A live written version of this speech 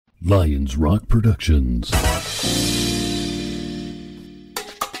Lions Rock Productions.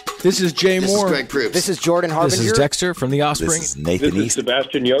 This is Jay Moore. This is Greg Proops. This is Jordan Harbinger. This is Dexter from The Offspring. This is Nathan This East. is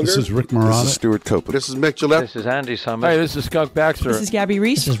Sebastian Younger. This is Rick Marotta. This is Stuart Copeland. This is Mick Gillette. This is Andy Summers. Hey, this is Skunk Baxter. This is Gabby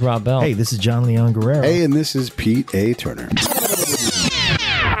Reese. This is Rob Bell. Hey, this is John Leon Guerrero. Hey, and this is Pete A. Turner.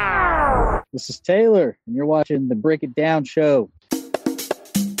 This is Taylor, and you're watching the Break It Down Show.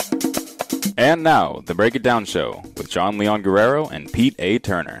 And now, the Break It Down Show with John Leon Guerrero and Pete A.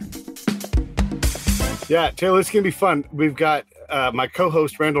 Turner. Yeah, Taylor, it's going to be fun. We've got my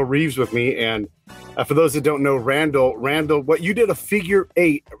co-host Randal Reeves with me, and for those that don't know Randal, what you did a figure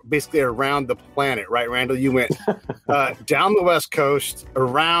 8 basically around the planet, right, Randal? You went down the west coast,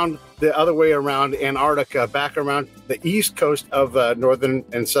 around the other way around Antarctica, back around the east coast of northern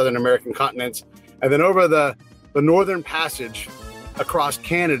and southern American continents, and then over the northern passage across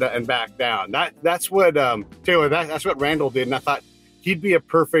Canada and back down. That's what Taylor. That's what Randal did, and I thought he'd be a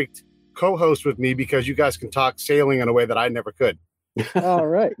perfect co-host with me because you guys can talk sailing in a way that I never could. All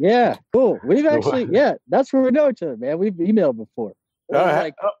right. Yeah. Cool. We've actually, that's where we know each other, man. We've emailed before.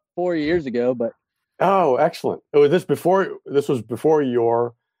 Like 4 years ago, but. Oh, excellent. Was this was before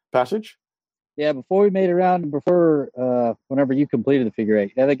your passage? Yeah, before we made it around and before whenever you completed the figure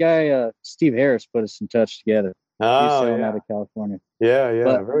 8. Yeah, the guy, Steve Harris, put us in touch together. Oh, He's out of California. Yeah.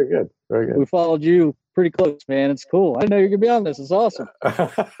 But very good. Very good. We followed you pretty close, man. It's cool. I didn't know you were going to be on this. It's awesome.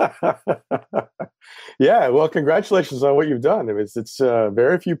 Yeah. Well, congratulations on what you've done. I mean, it's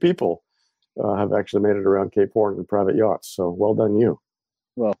very few people have actually made it around Cape Horn in private yachts. So well done you.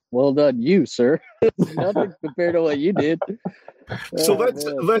 Well done you, sir. Nothing compared to what you did. So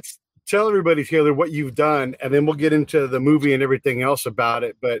let's tell everybody, Taylor, what you've done, and then we'll get into the movie and everything else about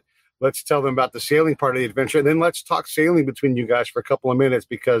it. But let's tell them about the sailing part of the adventure. And then let's talk sailing between you guys for a couple of minutes,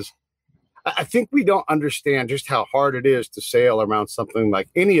 because I think we don't understand just how hard it is to sail around something like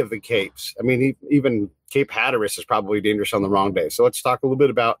any of the Capes. I mean, even Cape Hatteras is probably dangerous on the wrong day. So let's talk a little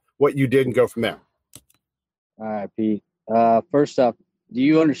bit about what you did and go from there. All right, Pete. First off, do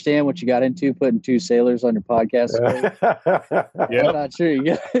you understand what you got into putting 2 sailors on your podcast? Yeah. I'm not sure you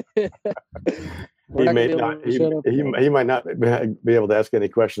got He might not be able to ask any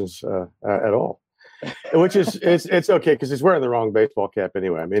questions at all, which is it's okay because he's wearing the wrong baseball cap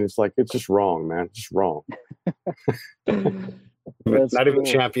anyway. I mean, it's just wrong, man. Just wrong. Not even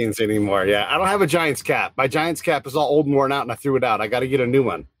champions anymore. Yeah, I don't have a Giants cap. My Giants cap is all old and worn out, and I threw it out. I got to get a new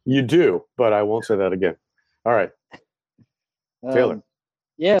one. You do, but I won't say that again. All right, Taylor.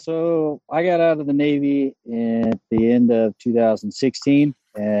 Yeah, so I got out of the Navy at the end of 2016,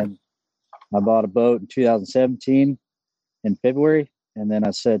 and I bought a boat in 2017 in February, and then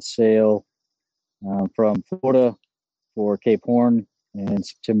I set sail from Florida for Cape Horn in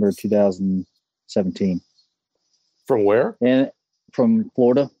September 2017. From where? And from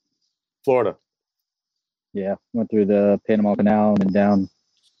Florida. Florida. Yeah, went through the Panama Canal and down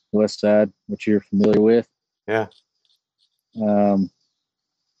the west side, which you're familiar with. Yeah.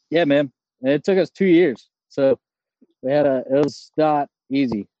 Yeah, man. It took us 2 years. So it was not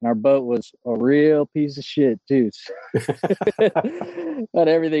easy. And our boat was a real piece of shit, too. But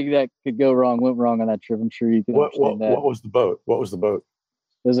everything that could go wrong went wrong on that trip. I'm sure you can understand that. What was the boat?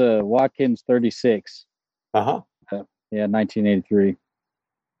 It was a Watkins 36. Uh-huh. Yeah, 1983.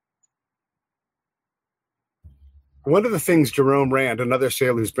 One of the things Jerome Rand, another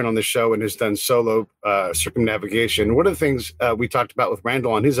sailor who's been on the show and has done solo circumnavigation, one of the things we talked about with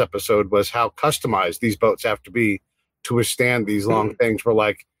Randal on his episode was how customized these boats have to be to withstand these long things. Where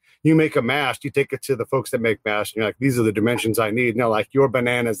like you make a mast, you take it to the folks that make masts, and you're like, these are the dimensions I need. And they're like, your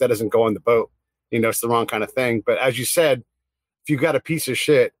bananas, that doesn't go on the boat. It's the wrong kind of thing. But as you said, if you got a piece of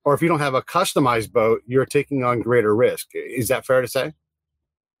shit, or if you don't have a customized boat, you're taking on greater risk. Is that fair to say?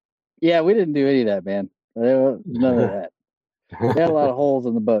 Yeah, we didn't do any of that, man. None of that. We had a lot of holes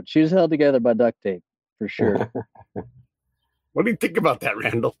in the boat. She was held together by duct tape, for sure. What do you think about that,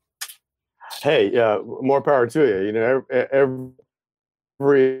 Randal? Hey, more power to you.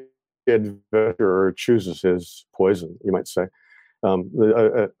 Every adventurer chooses his poison, you might say.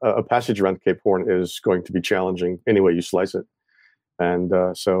 A passage around Cape Horn is going to be challenging any way you slice it. And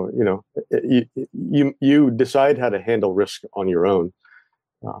so, you decide how to handle risk on your own.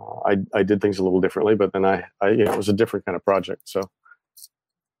 I did things a little differently, but then it was a different kind of project. So,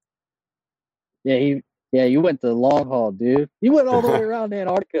 yeah, you went the long haul, dude. You went all the way around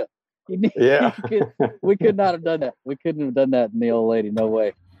Antarctica. Yeah, we could not have done that. We couldn't have done that in the old lady. No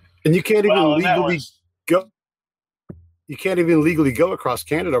way. And you can't even legally go. You can't even legally go across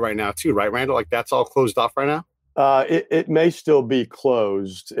Canada right now, too, right, Randal? Like that's all closed off right now. It may still be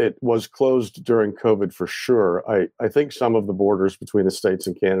closed. It was closed during COVID for sure. I think some of the borders between the States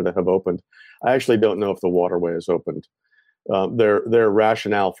and Canada have opened. I actually don't know if the waterway has opened. Their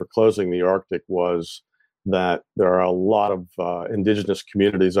rationale for closing the Arctic was that there are a lot of indigenous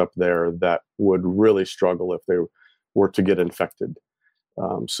communities up there that would really struggle if they were to get infected.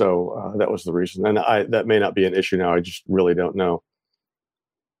 So that was the reason. And that may not be an issue now. I just really don't know.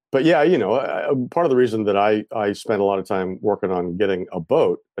 But yeah, part of the reason that I spent a lot of time working on getting a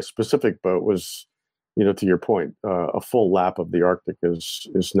boat, a specific boat, was, to your point, a full lap of the Arctic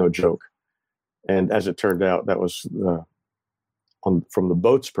is no joke. And as it turned out, that was from the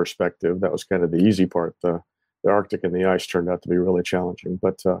boat's perspective, that was kind of the easy part. The Arctic and the ice turned out to be really challenging.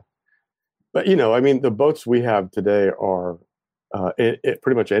 But the boats we have today are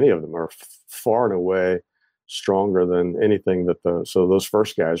pretty much any of them are far and away stronger than anything that those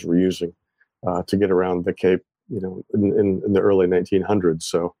first guys were using to get around the Cape, in the early 1900s.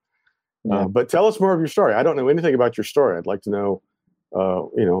 So, but tell us more of your story. I don't know anything about your story. I'd like to know.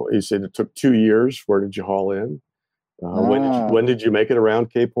 You said it took 2 years. Where did you haul in? When did you make it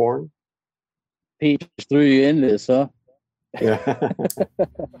around Cape Horn? Pete just threw you in this, huh? Yeah.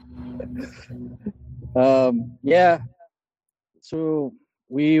 Yeah. So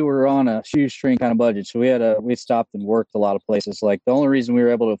we were on a shoestring kind of budget. So we stopped and worked a lot of places. Like the only reason we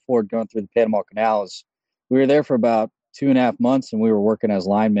were able to afford going through the Panama Canal is we were there for about 2.5 months, and we were working as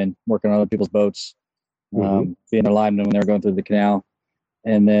linemen, working on other people's boats, being a lineman when they were going through the canal.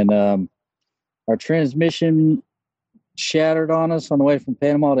 And then our transmission shattered on us on the way from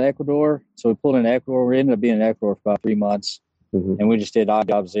Panama to Ecuador. So we pulled into Ecuador. We ended up being in Ecuador for about 3 months. And we just did odd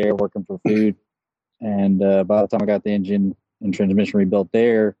jobs there, working for food. And by the time I got the engine and transmission rebuilt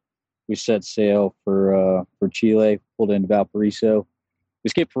there, we set sail for Chile, pulled into Valparaiso. We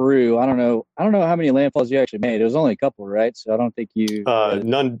skipped Peru. I don't know how many landfalls you actually made. It was only a couple, right? So I don't think you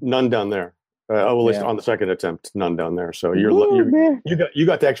none down there. At least on the second attempt, none down there. So you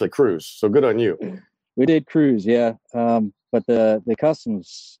got to actually cruise. So good on you. We did cruise, yeah. But the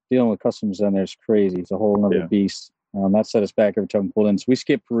customs, dealing with customs down there is crazy. It's a whole other beast. That set us back every time we pulled in. So we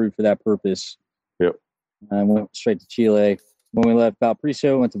skipped Peru for that purpose. Yep. And went straight to Chile. When we left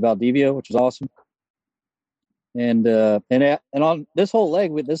Valparaiso, went to Valdivia, which was awesome. And on this whole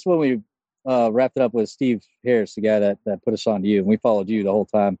leg, this is when we wrapped it up with Steve Harris, the guy that put us on to you, and we followed you the whole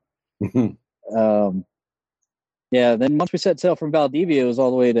time. Then once we set sail from Valdivia, it was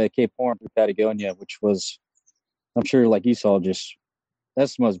all the way to Cape Horn through Patagonia, which was, I'm sure, like you saw,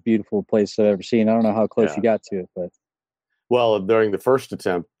 that's the most beautiful place I've ever seen. I don't know how close you got to it, but during the first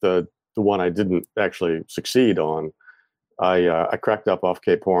attempt, the one I didn't actually succeed on, I cracked up off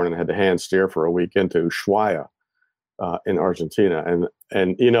Cape Horn and had to hand steer for a week into Ushuaia in Argentina,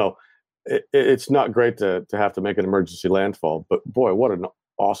 and it's not great to have to make an emergency landfall, but boy, what an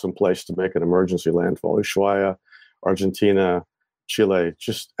awesome place to make an emergency landfall. Ushuaia, Argentina, Chile,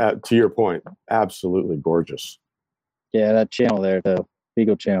 just to your point, absolutely gorgeous. Yeah, that channel there, the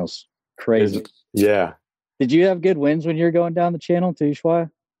Beagle Channel's crazy. Yeah. Did you have good winds when you were going down the channel to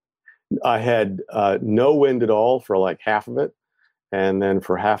Ushuaia? I had no wind at all for like half of it. And then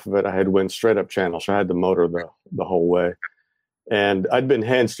for half of it, I had wind straight up channel. So I had to motor the whole way. And I'd been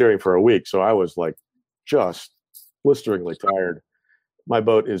hand steering for a week. So I was like just blisteringly tired. My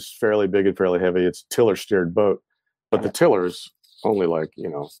boat is fairly big and fairly heavy. It's a tiller steered boat, but the tiller's only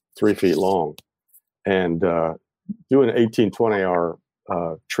 3 feet long. And doing 18, 20-hour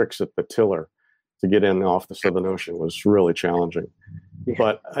tricks at the tiller to get in and off the Southern Ocean was really challenging. Yeah.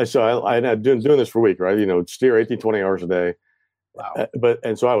 But so I had doing this for a week, right? Steer 18, 20 hours a day. Wow.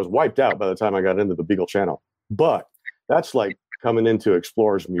 And so I was wiped out by the time I got into the Beagle Channel. But that's like coming into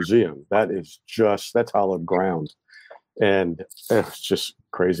Explorers Museum. That's hallowed ground. And it's just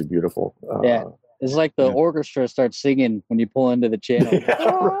crazy beautiful. Yeah. It's like the orchestra starts singing when you pull into the channel.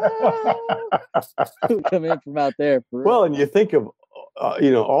 Come in from out there. Well, and you think of,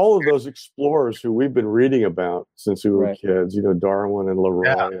 all of those explorers who we've been reading about since we were kids, Darwin and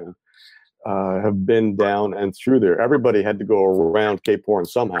Leroy, and have been down and through there. Everybody had to go around Cape Horn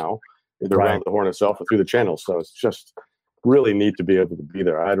somehow, either around the Horn itself or through the channel. So it's just really neat to be able to be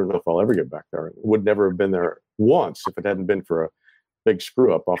there. I don't know if I'll ever get back there. Would never have been there once if it hadn't been for a big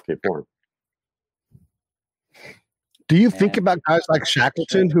screw up off Cape Horn. Do you think about guys like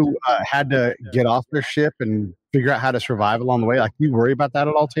Shackleton who had to get off their ship and figure out how to survive along the way? Like, do you worry about that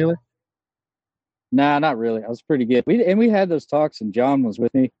at all, Taylor? Nah, not really. I was pretty good. We had those talks, and John was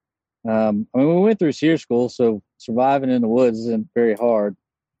with me. We went through SEER school, so surviving in the woods isn't very hard.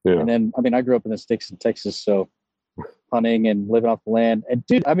 Yeah. And then, I grew up in the sticks in Texas, so hunting and living off the land. And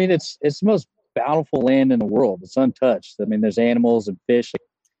dude, it's the most bountiful land in the world. It's untouched. I mean, there's animals and fish.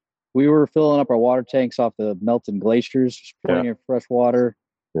 We were filling up our water tanks off the melting glaciers, just plenty of fresh water,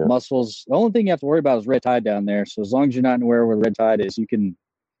 mussels. The only thing you have to worry about is red tide down there. So as long as you're not anywhere where the red tide is,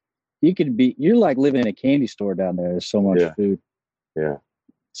 you're like living in a candy store down there. There's so much food. Yeah.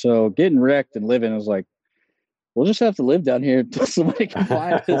 So getting wrecked and living, I was like, we'll just have to live down here until somebody can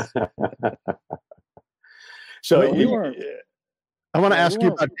find us. So I want to ask you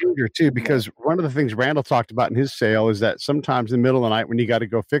about danger too, because one of the things Randall talked about in his sale is that sometimes in the middle of the night when you got to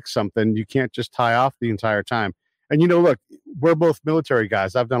go fix something, you can't just tie off the entire time. And, look, we're both military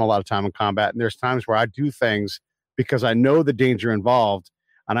guys. I've done a lot of time in combat, and there's times where I do things because I know the danger involved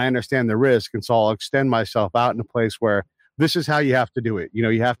and I understand the risk. And so I'll extend myself out in a place where this is how you have to do it.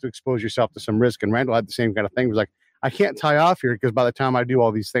 You have to expose yourself to some risk. And Randall had the same kind of thing. He was like, I can't tie off here because by the time I do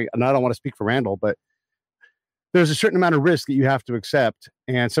all these things, and I don't want to speak for Randall, but there's a certain amount of risk that you have to accept.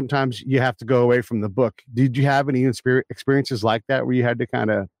 And sometimes you have to go away from the book. Did you have any experiences like that where you had to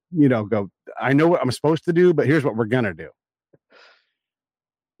kind of, go, I know what I'm supposed to do, but here's what we're going to do?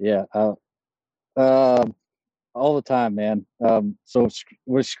 Yeah. All the time, man. So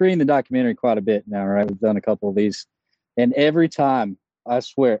we're screening the documentary quite a bit now, right? We've done a couple of these. And every time, I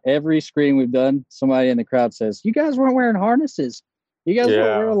swear, every screen we've done, somebody in the crowd says, you guys weren't wearing harnesses. You guys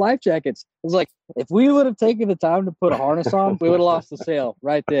weren't wearing life jackets. It's like, if we would have taken the time to put a harness on, we would have lost the sale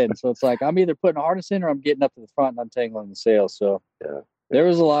right then. So it's like, I'm either putting a harness in or I'm getting up to the front and untangling the sail. So there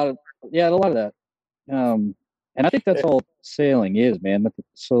was a lot of that. And I think that's all sailing is, man.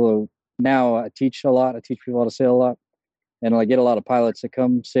 So now I teach a lot. I teach people how to sail a lot. And I get a lot of pilots that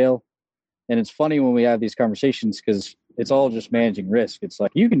come sail. And it's funny when we have these conversations because it's all just managing risk. It's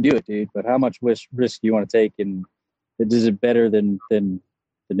like, you can do it, dude, but how much risk do you want to take? And is it better than the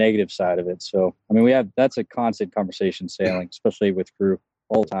negative side of it? So, I mean, that's a constant conversation sailing, especially with crew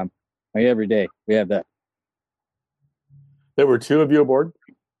all the time. Like every day we have that. There were 2 of you aboard?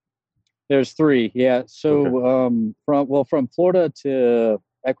 There's 3. Yeah. So, from Florida to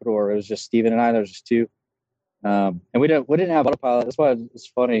Ecuador, it was just Steven and I, there was just 2. And we didn't have autopilot. That's why it's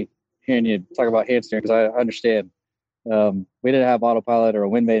funny hearing you talk about hand steering, because I understand. We didn't have autopilot or a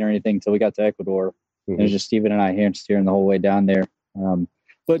wind vane or anything until we got to Ecuador. Mm-hmm. It was just Steven and I hand steering the whole way down there.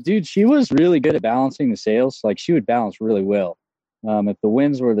 But dude, she was really good at balancing the sails. Like, she would balance really well. If the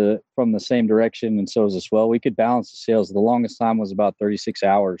winds were from the same direction and so was the swell, we could balance the sails. The longest time was about 36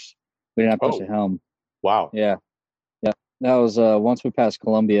 hours. We didn't have to touch a helm. Wow. Yeah. That was once we passed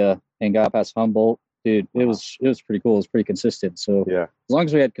Colombia and got past Humboldt. Dude, it was pretty cool. It was pretty consistent. So as long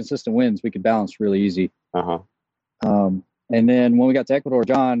as we had consistent winds, we could balance really easy. And then when we got to Ecuador,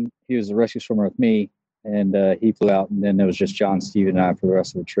 John, he was the rescue swimmer with me, and he flew out. And then it was just John, Steven, and I for the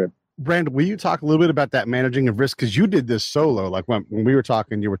rest of the trip. Randall, will you talk a little bit about that managing of risk? Because you did this solo. Like when we were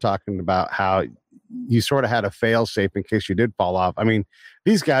talking, you were talking about how you sort of had a fail safe in case you did fall off. I mean,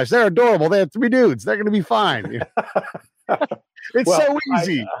 these guys, they're adorable. They had 3 dudes. They're going to be fine. It's so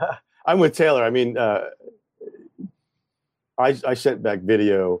easy. I'm with Taylor. I mean, I sent back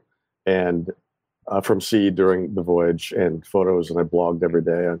video and from sea during the voyage and photos, and I blogged every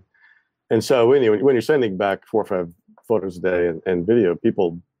day. And so when you're sending back 4 or 5 photos a day and video,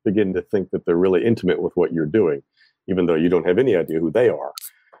 people begin to think that they're really intimate with what you're doing, even though you don't have any idea who they are.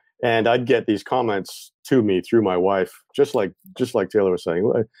 And I'd get these comments to me through my wife, just like Taylor was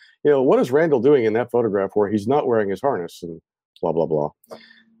saying, what is Randall doing in that photograph where he's not wearing his harness and blah, blah, blah.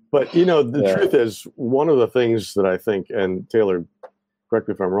 But, the truth is, one of the things that I think, and Taylor, correct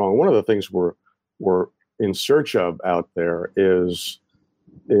me if I'm wrong, one of the things we're in search of out there is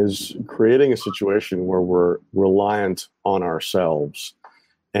creating a situation where we're reliant on ourselves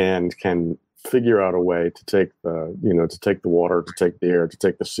and can figure out a way to take the water, to take the air, to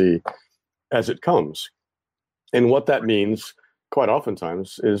take the sea as it comes. And what that means quite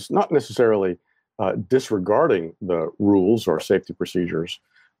oftentimes is not necessarily disregarding the rules or safety procedures,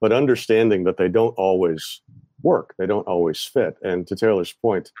 but understanding that they don't always work. They don't always fit. And to Taylor's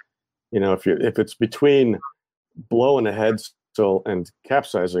point, if it's between blowing a head still and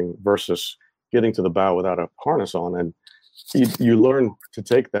capsizing versus getting to the bow without a harness on, and you learn to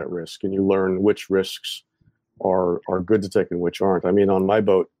take that risk, and you learn which risks are good to take and which aren't. I mean, on my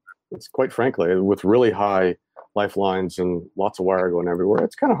boat, it's quite frankly, with really high lifelines and lots of wire going everywhere,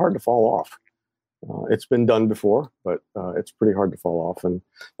 it's kind of hard to fall off. It's been done before, but it's pretty hard to fall off. And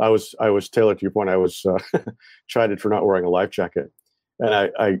I was Taylor, to your point, I was chided for not wearing a life jacket.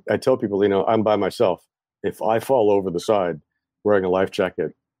 And I tell people, I'm by myself. If I fall over the side, wearing a life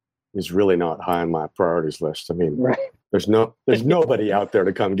jacket is really not high on my priorities list. I mean, there's nobody out there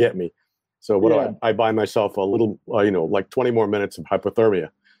to come get me. So what do I buy myself a little, like 20 more minutes of hypothermia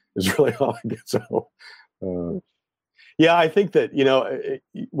is really all I get. So, yeah, I think that,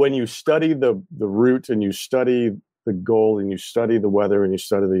 when you study the route and you study the goal and you study the weather and you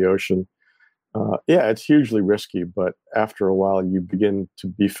study the ocean, yeah, it's hugely risky, but after a while you begin to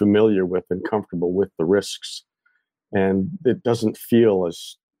be familiar with and comfortable with the risks. And it doesn't feel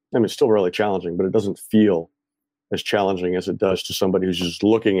it's still really challenging, but it doesn't feel as challenging as it does to somebody who's just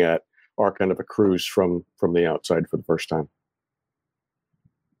looking at our kind of a cruise from the outside for the first time.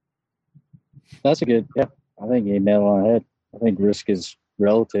 That's I think you nailed it on the head. I think risk is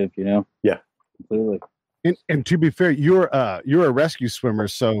relative, Yeah. Completely. And to be fair, you're a rescue swimmer,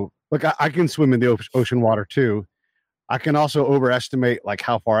 so look, I can swim in the ocean water too. I can also overestimate like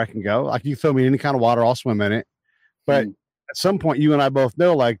how far I can go. Like you throw me in any kind of water, I'll swim in it. But at some point, you and I both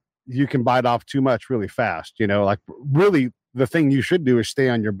know like you can bite off too much really fast. Like really, the thing you should do is stay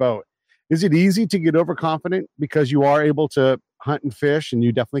on your boat. Is it easy to get overconfident because you are able to hunt and fish, and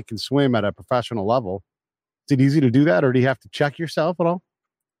you definitely can swim at a professional level? Is it easy to do that, or do you have to check yourself at all?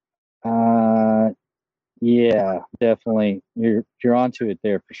 Yeah, definitely. You're onto it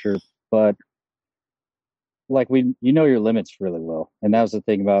there for sure. But like your limits really well. And that was the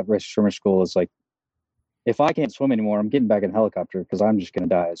thing about rescue swimmer school is like, if I can't swim anymore, I'm getting back in a helicopter because I'm just going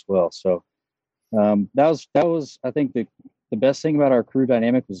to die as well. So that was I think the best thing about our crew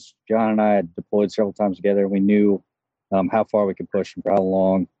dynamic was John and I had deployed several times together. We knew how far we could push and for how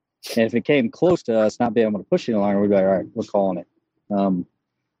long. And if it came close to us not being able to push any longer, we'd be like, all right, we're calling it.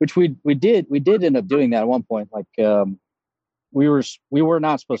 Which we did end up doing that at one point. Like we were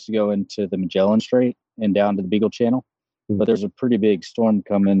not supposed to go into the Magellan Strait and down to the Beagle Channel, but there's a pretty big storm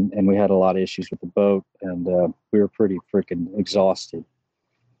coming, and we had a lot of issues with the boat, and we were pretty freaking exhausted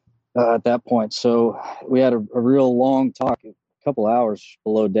at that point. So we had a real long talk, a couple hours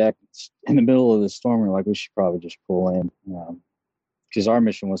below deck in the middle of the storm. We're like, we should probably just pull in. Because our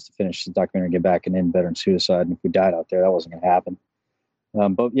mission was to finish the documentary and get back and end veteran suicide. And if we died out there, that wasn't going to happen.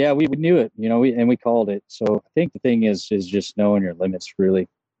 But yeah, we knew it, we called it. So I think the thing is just knowing your limits really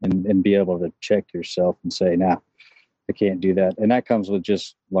and be able to check yourself and say, nah, I can't do that. And that comes with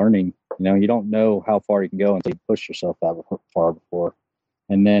just learning. You don't know how far you can go until you push yourself out far before.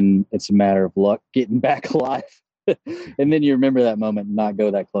 And then it's a matter of luck getting back alive. And then you remember that moment and not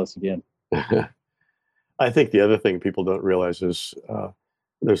go that close again. I think the other thing people don't realize is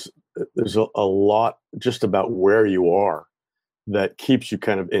there's a lot just about where you are that keeps you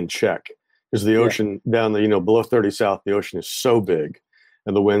kind of in check, because the ocean down below 30 south, the ocean is so big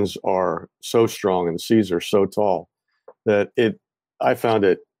and the winds are so strong and the seas are so tall that I found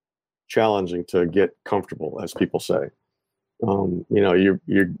it challenging to get comfortable, as people say. You're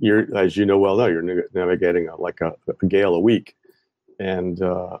as you're navigating a gale a week, and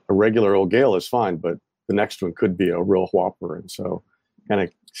a regular old gale is fine, but the next one could be a real whopper. And so kind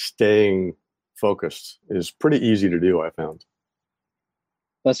of staying focused is pretty easy to do, I found.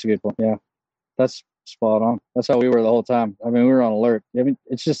 That's a good point. Yeah, that's spot on. That's how we were the whole time. I mean, we were on alert. I mean,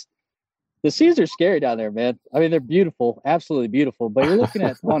 it's just, the seas are scary down there, man. I mean, they're beautiful, absolutely beautiful, but you're looking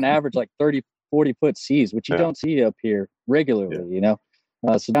at on average, like 30, 40 foot seas, which you don't see up here regularly,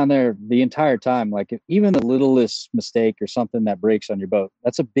 So down there the entire time, like even the littlest mistake or something that breaks on your boat,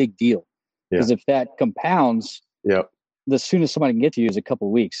 that's a big deal. Because if that compounds, the soonest somebody can get to you is a couple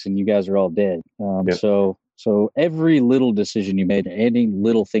of weeks and you guys are all dead. So every little decision you made, any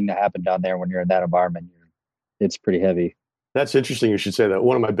little thing that happened down there when you're in that environment, it's pretty heavy. That's interesting. You should say that.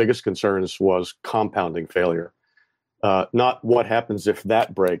 One of my biggest concerns was compounding failure. Not what happens if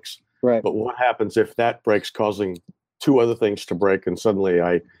that breaks, right? But what happens if that breaks, causing two other things to break, and suddenly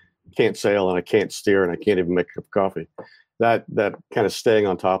I can't sail and I can't steer and I can't even make a cup of coffee. That kind of staying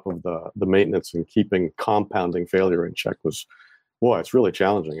on top of the maintenance and keeping compounding failure in check was, boy, it's really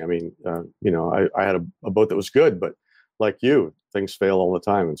challenging. I mean, I had a boat that was good, but like you, things fail all the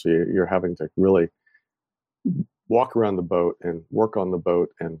time. And so you're having to really walk around the boat and work on the boat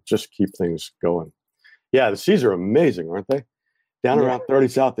and just keep things going. Yeah, the seas are amazing, aren't they? Down around 30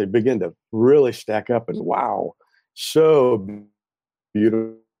 south, they begin to really stack up, and wow, so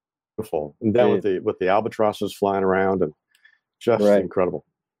beautiful. And down with the albatrosses flying around, and just incredible.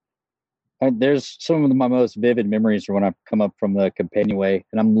 There's some of my most vivid memories are when I come up from the companionway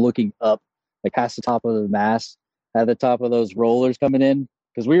and I'm looking up, like past the top of the mast, at the top of those rollers coming in,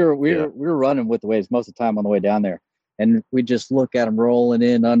 because we were running with the waves most of the time on the way down there, and we just look at them rolling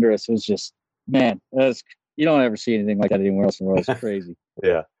in under us. It was just, man, you don't ever see anything like that anywhere else in the world. It's crazy.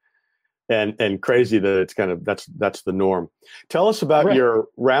 Yeah, and crazy that it's kind of that's the norm. Tell us about your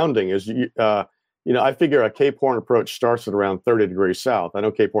rounding. I figure a Cape Horn approach starts at around 30 degrees south. I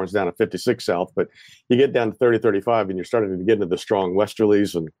know Cape Horn's down at 56 south, but you get down to 30, 35, and you're starting to get into the strong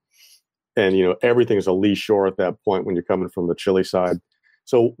westerlies. And and everything's a lee shore at that point when you're coming from the Chile side.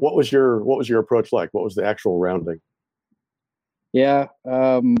 So what was your approach like? What was the actual rounding? Yeah.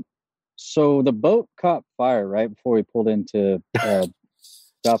 So the boat caught fire right before we pulled into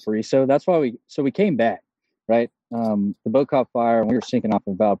Valparaiso. That's why we came back, right? The boat caught fire and we were sinking off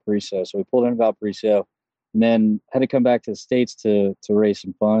of Valparaiso. So we pulled into Valparaiso and then had to come back to the States to raise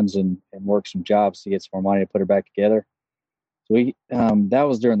some funds and work some jobs to get some more money to put her back together. So that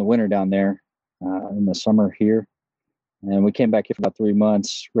was during the winter down there, in the summer here. And we came back here for about 3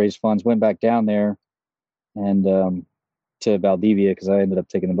 months, raised funds, went back down there and to Valdivia, because I ended up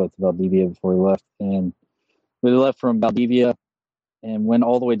taking the boat to Valdivia before we left. And we left from Valdivia and went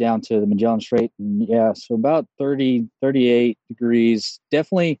all the way down to the Magellan Strait. And yeah, so about 30, 38 degrees,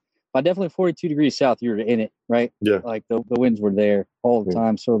 definitely 42 degrees south, you were in it, right? Yeah. Like the winds were there all the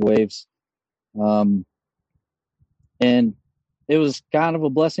time, so the waves. And it was kind of a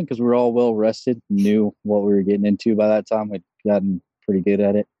blessing because we were all well rested, knew what we were getting into by that time. We'd gotten pretty good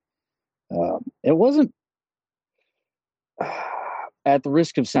at it. It wasn't, at the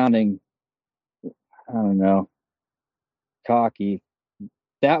risk of sounding, I don't know, cocky,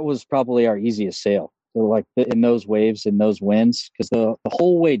 that was probably our easiest sail. So like in those waves, in those winds, because the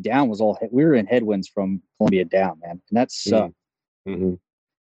whole way down was we were in headwinds from Colombia down, man. And that sucked. Mm-hmm.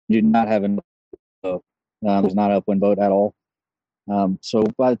 You did not have a boat. There's not an upwind boat at all. So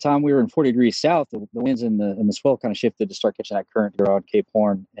by the time we were in 40 degrees south, the winds and the swell kind of shifted to start catching that current around Cape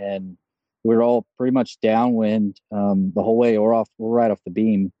Horn, and we were all pretty much downwind the whole way. We're right off the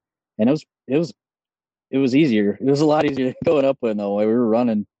beam, and it was easier. It was a lot easier going upwind the way we were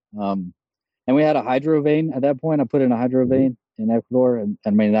running. And we had a hydro vane at that point. I put in a hydro vane in Ecuador, and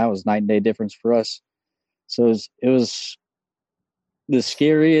I mean that was night and day difference for us. So it was the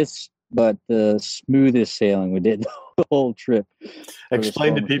scariest but the smoothest sailing we did the whole trip.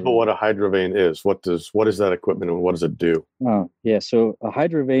 Explain to people what a hydrovane is. What is that equipment and what does it do? Oh, yeah. So a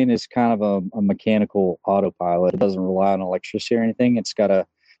hydrovane is kind of a mechanical autopilot. It doesn't rely on electricity or anything. It's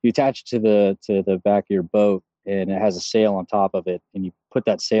you attach it to the back of your boat, and it has a sail on top of it, and you put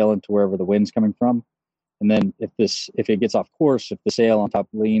that sail into wherever the wind's coming from. And then if it gets off course, if the sail on top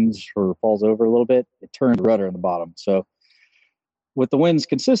leans or falls over a little bit, it turns the rudder in the bottom. So with the winds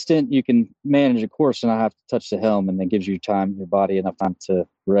consistent, you can manage a course and not have to touch the helm, and that gives your body enough time to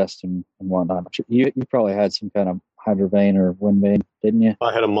rest and whatnot. You probably had some kind of hydrovane or wind vane, didn't you?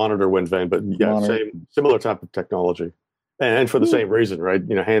 I had a monitor wind vane, but yeah, similar type of technology, and for the same reason, right?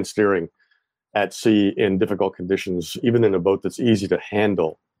 Hand steering at sea in difficult conditions, even in a boat that's easy to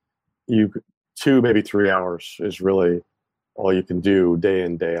handle, 2 maybe 3 hours is really all you can do day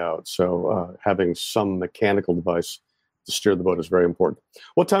in, day out. So having some mechanical device to steer the boat is very important.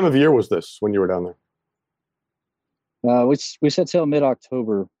 What time of year was this when you were down there? We set sail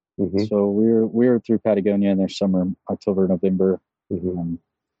mid-October, so we were through Patagonia in their summer, October, November, and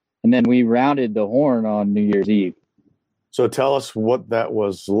then we rounded the Horn on New Year's Eve. So tell us what that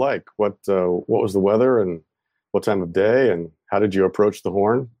was like. What was the weather and what time of day, and how did you approach the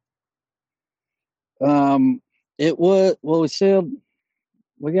Horn? It was, well,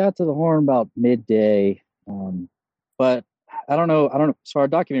 we got to the Horn about midday. But I don't know. So our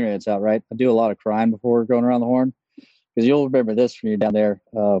documentary that's out, right? I do a lot of crying before going around the Horn, because you'll remember this when you're down there.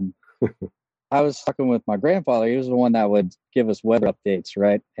 I was talking with my grandfather. He was the one that would give us weather updates,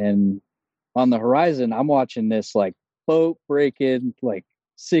 right? And on the horizon, I'm watching this like boat breaking, like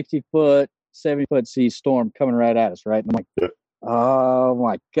 60-foot, 70-foot sea storm coming right at us, right? And I'm like, oh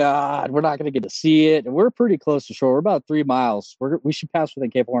my God, we're not going to get to see it. And we're pretty close to shore. We're about 3 miles. We should pass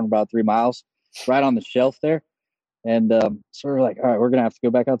within Cape Horn about 3 miles, right on the shelf there. And so we're like, all right, we're going to have to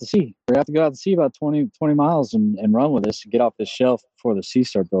go back out to sea. We're going to have to go out to sea about 20 miles and run with this and get off this shelf before the sea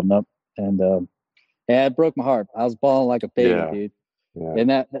started building up. And it broke my heart. I was bawling like a baby, dude. Yeah.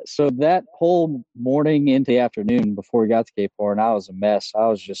 And that whole morning into the afternoon before we got to Cape Horn, I was a mess. I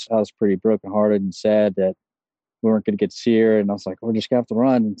was pretty brokenhearted and sad that we weren't going to get to see her. And I was like, we're just going to have to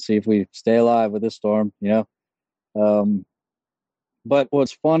run and see if we stay alive with this storm, But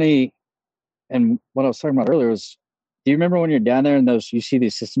what's funny, and what I was talking about earlier was, do you remember when you're down there and you see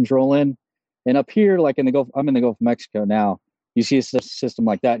these systems roll in? And up here, like in the Gulf, I'm in the Gulf of Mexico now. You see a system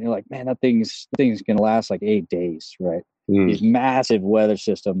like that, and you're like, man, that thing's going to last like 8 days, right? These massive weather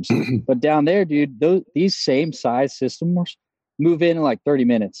systems. But down there, dude, these same size systems move in like 30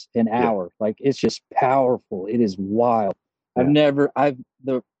 minutes, an hour. Like, it's just powerful. It is wild.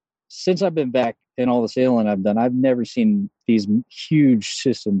 Since I've been back in all the sailing I've done, I've never seen these huge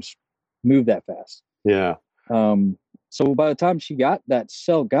systems move that fast. Yeah. So by the time that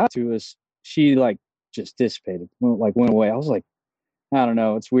cell got to us, she like just dissipated, went away. I was like, I don't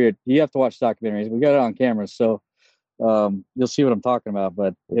know. It's weird. You have to watch documentaries. We got it on camera, so you'll see what I'm talking about.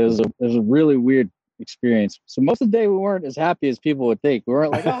 But it was a really weird experience. So most of the day we weren't as happy as people would think. We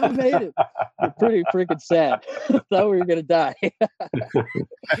weren't like, "Oh, I made it." We're pretty freaking sad. Thought we were gonna die.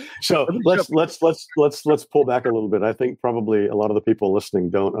 So let's pull back a little bit. I think probably a lot of the people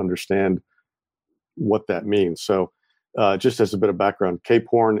listening don't understand what that means. So just as a bit of background, Cape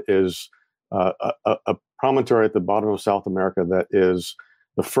Horn is a promontory at the bottom of South America that is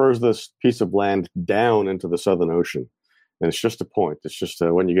the furthest piece of land down into the Southern Ocean. And it's just a point. It's just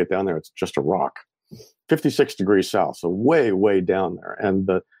when you get down there, it's just a rock. 56 degrees south, so way, way down there. And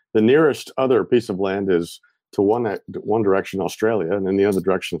the nearest other piece of land is to one direction, Australia, and in the other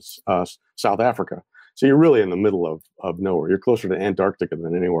direction, South Africa. So you're really in the middle of nowhere. You're closer to Antarctica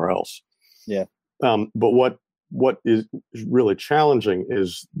than anywhere else. Yeah. But what is really challenging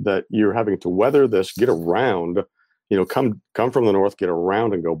is that you're having to weather this, get around, come from the north, get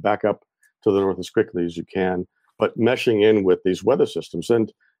around and go back up to the north as quickly as you can, but meshing in with these weather systems.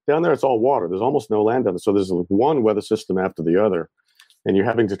 And down there, it's all water. There's almost no land down there. So there's one weather system after the other. And you're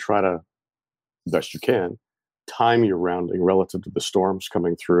having to try to, best you can, time your rounding relative to the storms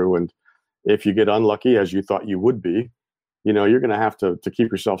coming through. And if you get unlucky, as you thought you would be, you're going to have to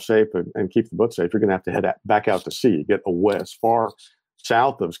keep yourself safe and keep the boat safe. You're going to have to head back out to sea, get away as far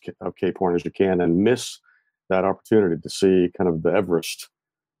south of Cape Horn as you can, and miss that opportunity to see kind of the Everest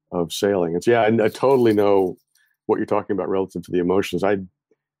of sailing. It's I totally know what you're talking about relative to the emotions. I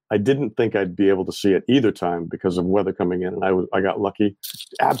didn't think I'd be able to see it either time because of weather coming in, and I got lucky,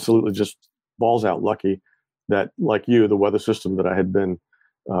 absolutely just balls out lucky that, like you, the weather system that I had been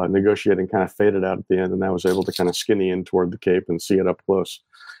negotiating kind of faded out at the end, and I was able to kind of skinny in toward the Cape and see it up close.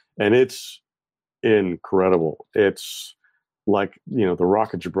 And it's incredible. It's like, the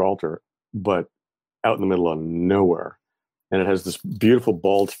Rock of Gibraltar, but out in the middle of nowhere. And it has this beautiful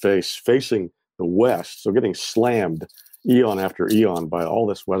bald face facing the west, so getting slammed eon after eon by all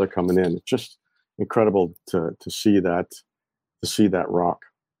this weather coming in. It's just incredible to see that rock.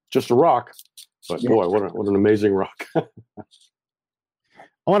 Just a rock, but boy, what an amazing rock.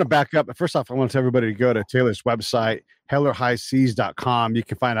 I want to back up. First off, I want to tell everybody to go to Taylor's website, hellerhighseas.com. You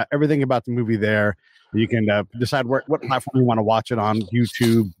can find out everything about the movie there. You can decide what platform you want to watch it on,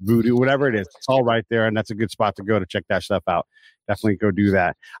 YouTube, Vudu, whatever it is. It's all right there, and that's a good spot to go to check that stuff out. Definitely go do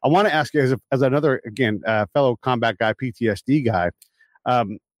that. I want to ask you, as another, again, fellow combat guy, PTSD guy,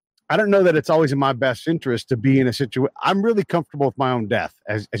 I don't know that it's always in my best interest to be in a situation. I'm really comfortable with my own death,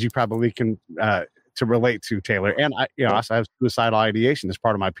 as you probably can to relate to, Taylor. And I have suicidal ideation as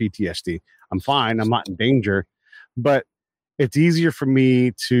part of my PTSD. I'm fine. I'm not in danger, but it's easier for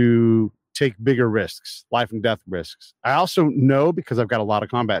me to take bigger risks, life and death risks. I also know, because I've got a lot of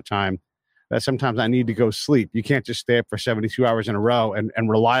combat time, that sometimes I need to go sleep. You can't just stay up for 72 hours in a row and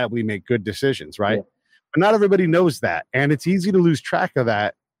reliably make good decisions, right? Yeah. But not everybody knows that. And it's easy to lose track of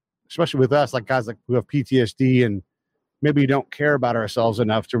that, especially with us, like guys who have PTSD and maybe don't care about ourselves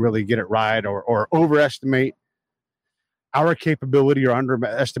enough to really get it right, or overestimate our capability or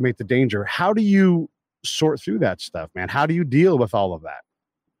underestimate the danger. How do you sort through that stuff, man? How do you deal with all of that?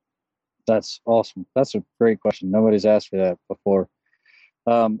 That's awesome. That's a great question. Nobody's asked me that before.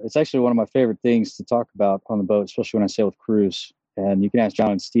 It's actually one of my favorite things to talk about on the boat, especially when I sail with crews. And you can ask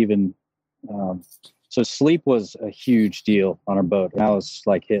John and Steven. So sleep was a huge deal on our boat. And I was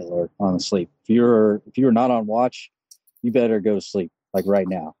like Hitler on sleep. If you're not on watch, you better go to sleep, like right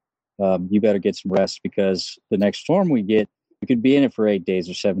now. You better get some rest, because the next storm we get, we could be in it for 8 days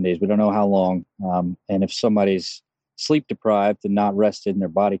or 7 days. We don't know how long. And if somebody's sleep deprived and not rested and their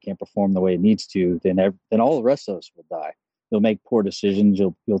body can't perform the way it needs to, then all the rest of us will die. You'll make poor decisions.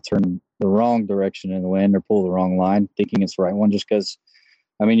 You'll turn the wrong direction in the wind or pull the wrong line, thinking it's the right one, just because,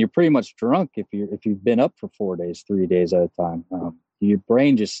 you're pretty much drunk if you've been up for 4 days, 3 days at a time. Your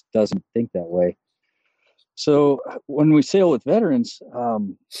brain just doesn't think that way. So when we sail with veterans,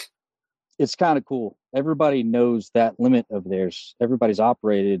 it's kind of cool. Everybody knows that limit of theirs. Everybody's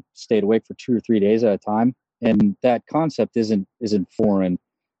stayed awake for 2 or 3 days at a time. And that concept isn't foreign.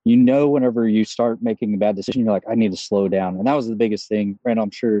 Whenever you start making a bad decision, you're like, I need to slow down. And that was the biggest thing, Randall,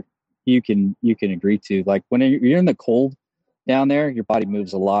 I'm sure you can agree to. Like when you're in the cold down there, your body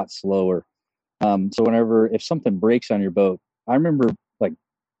moves a lot slower. So if something breaks on your boat, I remember like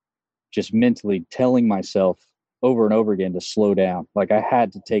just mentally telling myself over and over again to slow down. Like I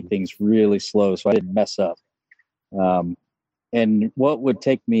had to take things really slow so I didn't mess up. And what would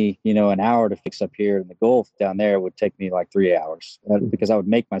take me, an hour to fix up here in the Gulf down there would take me like 3 hours, because I would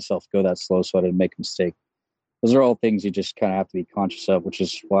make myself go that slow so I didn't make a mistake. Those are all things you just kind of have to be conscious of, which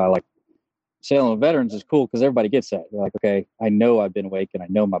is why I like sailing with veterans is cool because everybody gets that. You're like, okay, I know I've been awake and I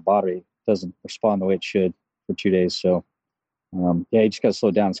know my body doesn't respond the way it should for 2 days. So, yeah, you just got to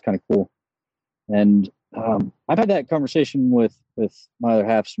slow down. It's kind of cool. And I've had that conversation with my other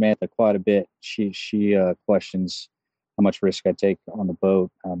half, Samantha, quite a bit. She questions how much risk I take on the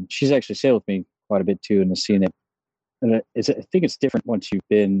boat. She's actually sailed with me quite a bit too, and has seen it. And I think it's different once you've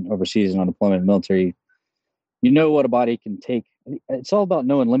been overseas and on deployment in the military. You know what a body can take. It's all about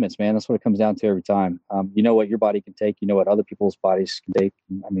knowing limits, man. That's what it comes down to every time. You know what your body can take. You know what other people's bodies can take.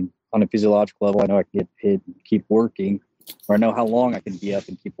 I mean, on a physiological level, I know I can get hit and keep working, or I know how long I can be up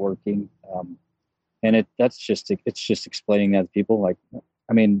and keep working. And it's just explaining that to people. Like,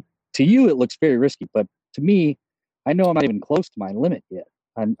 I mean, to you it looks very risky, but to me, I know I'm not even close to my limit yet.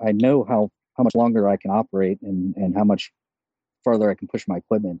 I know how much longer I can operate and how much further I can push my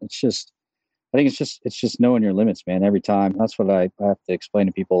equipment. I think it's just knowing your limits, man. Every time. That's what I have to explain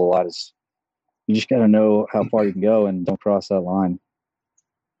to people a lot is you just got to know how far you can go and don't cross that line.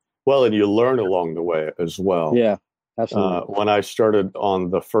 Well, and you learn along the way as well. Yeah, absolutely. When I started on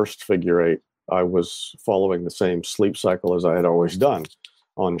the first figure 8, I was following the same sleep cycle as I had always done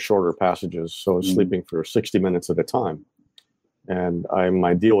on shorter passages. So I was sleeping for 60 minutes at a time. And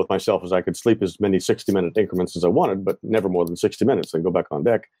my deal with myself is I could sleep as many 60-minute increments as I wanted, but never more than 60 minutes. Then go back on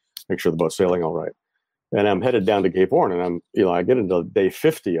deck, make sure the boat's sailing all right. And I'm headed down to Cape Horn, and I get into day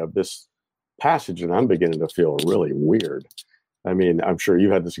 50 of this passage, and I'm beginning to feel really weird. I mean, I'm sure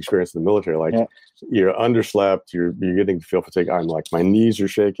you had this experience in the military. Like, you're underslept, you're getting to feel fatigue. I'm like, my knees are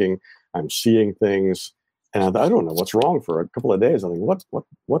shaking. I'm seeing things, and I don't know what's wrong for a couple of days. I think,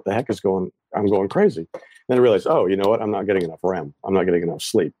 what the heck is going? I'm going crazy. Then I realized, oh, you know what? I'm not getting enough REM. I'm not getting enough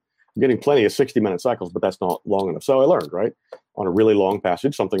sleep. I'm getting plenty of 60-minute cycles, but that's not long enough. So I learned, right, on a really long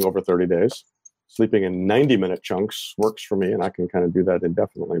passage, something over 30 days, sleeping in 90-minute chunks works for me, and I can kind of do that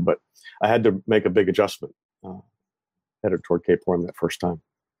indefinitely. But I had to make a big adjustment headed toward Cape Horn that first time.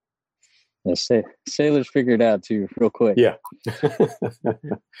 Yeah, sailors figure it out too real quick. Yeah.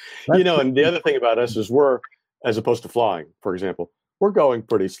 And the other thing about us is we're, as opposed to flying, for example, we're going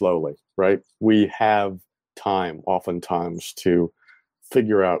pretty slowly, right? We have time oftentimes to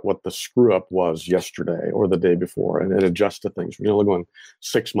figure out what the screw up was yesterday or the day before and adjust to things. We're only going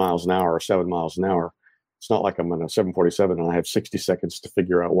 6 miles an hour or 7 miles an hour. It's not like I'm on a 747 and I have 60 seconds to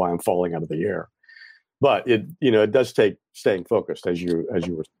figure out why I'm falling out of the air. But it does take staying focused, as you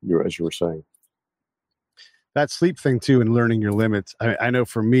were saying. That sleep thing too, and learning your limits. I know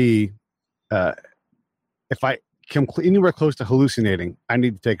for me, if I come anywhere close to hallucinating, I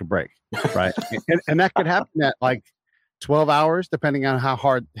need to take a break, right? and that could happen at like 12 hours, depending on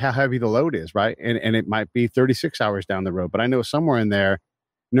how heavy the load is, right? And it might be 36 hours down the road. But I know somewhere in there,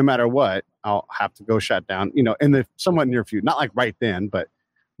 no matter what, I'll have to go shut down. In the somewhat near future, not like right then, but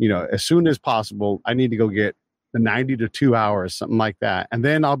as soon as possible, I need to go get the 90 to 2 hours, something like that. And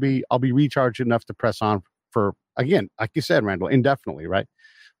then I'll be recharged enough to press on for, again, like you said, Randall, indefinitely, right?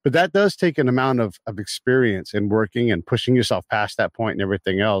 But that does take an amount of experience in working and pushing yourself past that point and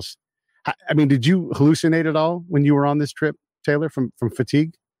everything else. I mean, did you hallucinate at all when you were on this trip, Taylor, from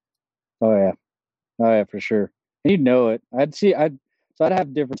fatigue? Oh yeah, for sure. And you'd know it. So I'd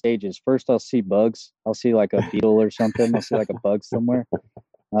have different stages. First, I'll see bugs. I'll see like a beetle or something. I'll see like a bug somewhere.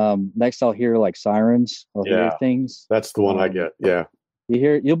 Next, I'll hear like sirens. I'll hear things. That's the one I get. Yeah.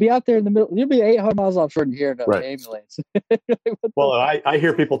 You'll be out there in the middle. You'll be 800 miles offshore and hear an ambulance. Well, I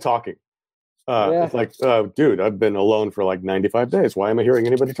hear people talking. It's like, dude, I've been alone for like 95 days. Why am I hearing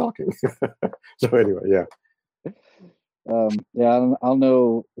anybody talking? So anyway, yeah. I'll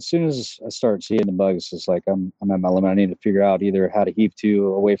know as soon as I start seeing the bugs. It's like I'm at my limit. I need to figure out either how to heave to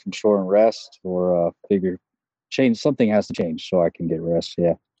away from shore and rest, or change. Something has to change so I can get rest.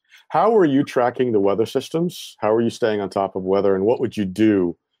 Yeah. How are you tracking the weather systems? How are you staying on top of weather? And what would you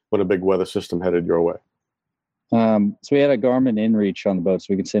do when a big weather system headed your way? So we had a Garmin inReach on the boat, so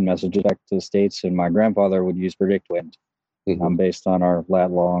we could send messages back to the States. And my grandfather would use Predict Wind based on our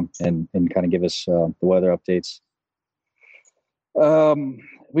lat long and kind of give us the weather updates.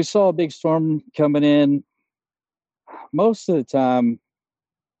 We saw a big storm coming in. Most of the time,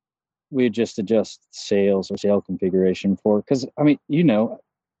 we just adjust sails or sail configuration because, I mean,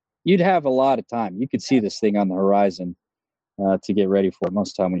 you'd have a lot of time. You could see this thing on the horizon to get ready for it.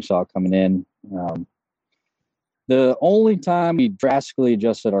 Most of the time when you saw it coming in. The only time we drastically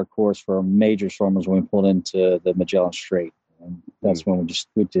adjusted our course for a major storm was when we pulled into the Magellan Strait. And that's when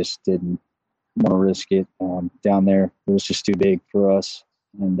we just didn't want to risk it down there. It was just too big for us.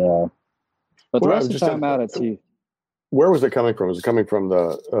 And but the rest of the time out at sea. Where was it coming from? Was it coming from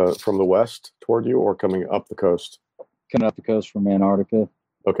the west toward you, or coming up the coast? Coming up the coast from Antarctica.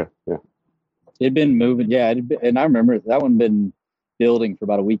 Okay, yeah. It'd been moving. Yeah. And I remember that one been building for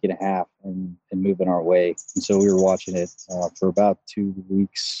about a week and a half and moving our way. And so we were watching it for about 2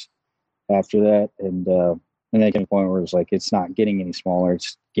 weeks after that. And then came to a point where it's like, it's not getting any smaller.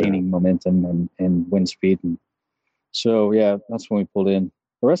 It's gaining momentum and wind speed. And so, yeah, that's when we pulled in.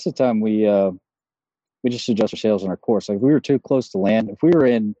 The rest of the time we just adjust our sails on our course. Like if we were too close to land, if we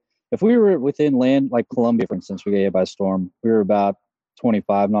were within land, like Colombia, for instance, we got hit by a storm. We were about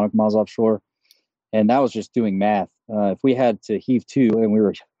 25 nautical miles offshore. And that was just doing math. If we had to heave to and we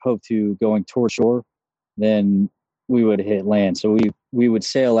were hove to going toward shore, then we would hit land. So we would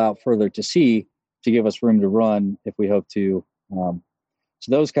sail out further to sea to give us room to run if we hope to. So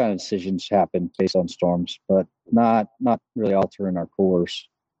those kind of decisions happen based on storms, but not really altering our course.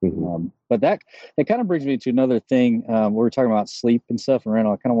 Mm-hmm. But it kind of brings me to another thing. We were talking about sleep and stuff, and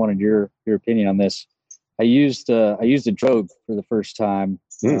Randall, I kind of wanted your opinion on this. I used a drogue for the first time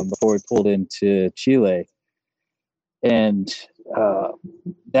before we pulled into Chile, and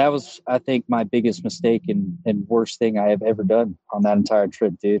that was, I think, my biggest mistake and worst thing I have ever done on that entire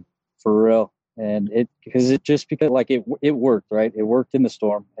trip, dude, for real. And because it worked, right? It worked in the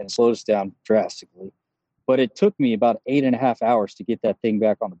storm and it slowed us down drastically. But it took me about 8.5 hours to get that thing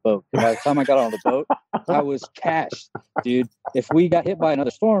back on the boat. And by the time I got on the boat, I was cashed, dude. If we got hit by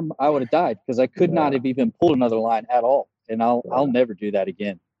another storm, I would have died because I could not have even pulled another line at all. And I'll never do that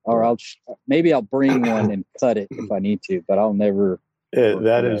again. Or maybe I'll bring one and cut it if I need to, but I'll never.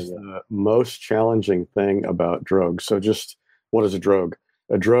 That is the most challenging thing about drogues. So just what is a drogue?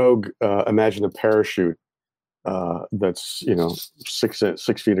 A drogue, imagine a parachute that's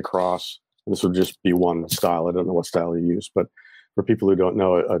 6 feet across. And this would just be one style. I don't know what style you use, but for people who don't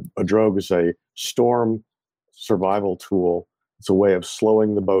know, a drogue is a storm survival tool. It's a way of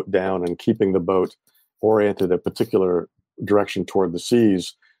slowing the boat down and keeping the boat oriented a particular direction toward the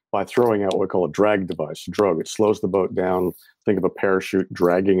seas by throwing out what we call a drag device, a drogue. It slows the boat down. Think of a parachute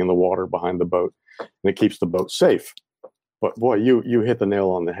dragging in the water behind the boat, and it keeps the boat safe. But boy, you hit the nail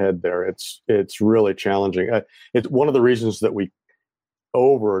on the head there. It's really challenging. It's one of the reasons that we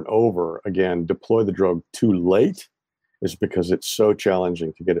over and over again deploy the drogue too late is because it's so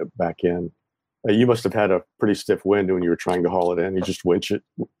challenging to get it back in. You must have had a pretty stiff wind when you were trying to haul it in. You just winch it.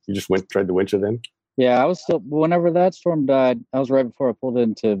 Tried to winch it in. Yeah, I was still, whenever that storm died, I was right before I pulled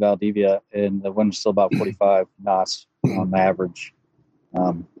into Valdivia, and the wind was still about 45 knots on average.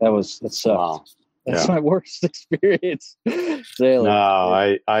 It sucked. Wow. That's my worst experience sailing.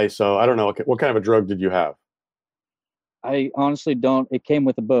 No, so I don't know. What kind of a drogue did you have? I honestly don't. It came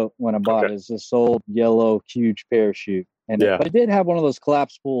with the boat when I bought it. It's this old yellow, huge parachute. But it did have one of those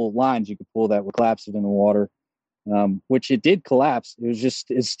collapsible lines you could pull that would collapse it in the water, which it did collapse.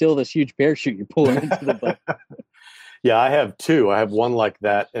 It's still this huge parachute you're pulling into the boat. Yeah, I have two. I have one like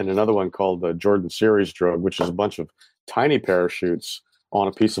that and another one called the Jordan Series drogue, which is a bunch of tiny parachutes on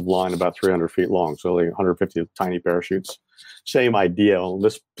a piece of line about 300 feet long. So only 150 tiny parachutes. Same idea.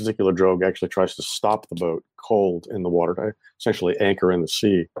 This particular drogue actually tries to stop the boat cold in the water, to essentially anchor in the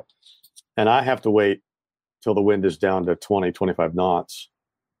sea. And I have to wait till the wind is down to 20, 25 knots.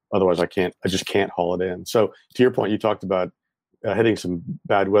 Otherwise, I just can't haul it in. So to your point, you talked about hitting some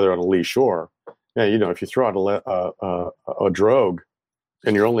bad weather on a lee shore. Yeah, if you throw out a drogue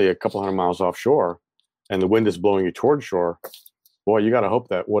and you're only a couple hundred miles offshore and the wind is blowing you toward shore, boy, you got to hope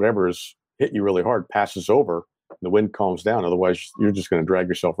that whatever's hit you really hard passes over, the wind calms down. Otherwise, you're just going to drag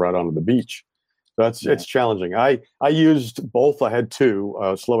yourself right onto the beach. So it's challenging. I used both. I had two,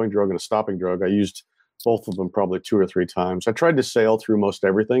 a slowing drogue and a stopping drogue. I used both of them probably 2 or 3 times. I tried to sail through most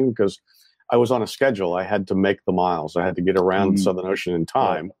everything because I was on a schedule. I had to make the miles. I had to get around the Southern Ocean in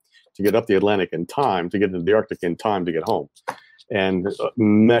time, to get up the Atlantic in time, to get into the Arctic in time to get home. And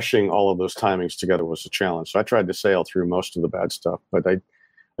meshing all of those timings together was a challenge. So I tried to sail through most of the bad stuff, but I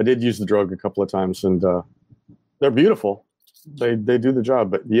did use the drogue a couple of times, and they're beautiful. They do the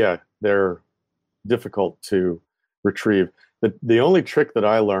job, but yeah, they're difficult to retrieve. The only trick that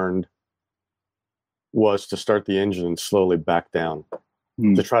I learned was to start the engine and slowly back down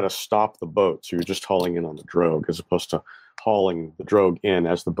to try to stop the boat. So you're just hauling in on the drogue as opposed to hauling the drogue in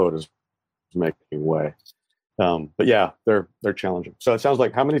as the boat is making way. But yeah, they're challenging. So it sounds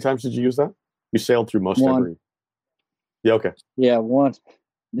like, how many times did you use that? You sailed through most every. Yeah. Okay. Yeah. One.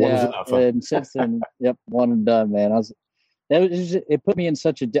 One was enough, huh? And since then, one and done, man. It put me in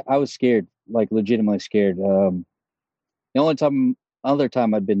such I was scared, like legitimately scared. The only other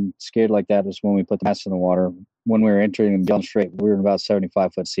time I'd been scared like that was when we put the mast in the water. When we were entering Magellan Strait, we were in about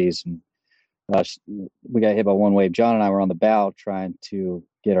 75-foot seas, and we got hit by one wave. John and I were on the bow trying to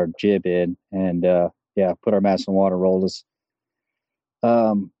get our jib in, and put our mast in the water, rolled us.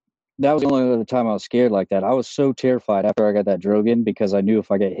 that was the only other time I was scared like that. I was so terrified after I got that drug in because I knew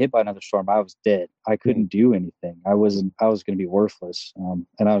if I got hit by another storm, I was dead. I couldn't do anything. I was going to be worthless.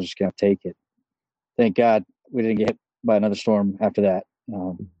 And I was just going to take it. Thank God we didn't get hit by another storm after that.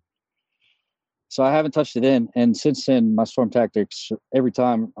 So I haven't touched it in. And since then, my storm tactics, every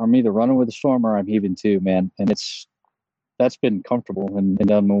time I'm either running with a storm or I'm heaving to, man. And that's been comfortable and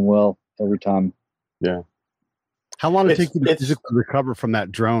done well every time. Yeah. How long did it take you to physically recover from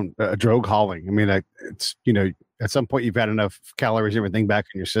that drogue hauling? I mean, it's, at some point you've had enough calories, everything back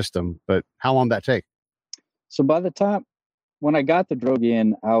in your system, but how long did that take? So by the time when I got the drogue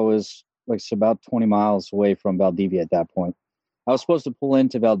in, I was about 20 miles away from Valdivia at that point. I was supposed to pull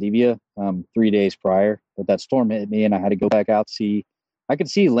into Valdivia 3 days prior, but that storm hit me and I had to go back out, I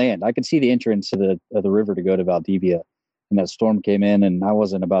could see land. I could see the entrance of the river to go to Valdivia. And that storm came in and I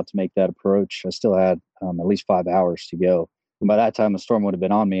wasn't about to make that approach. I still had at least 5 hours to go. And by that time, the storm would have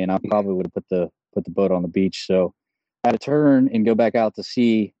been on me and I probably would have put the boat on the beach. So I had to turn and go back out to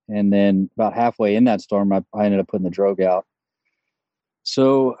sea. And then about halfway in that storm, I ended up putting the drogue out.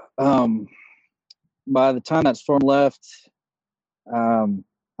 So by the time that storm left, I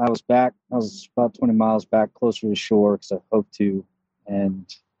was back. I was about 20 miles back closer to shore because I hoped to.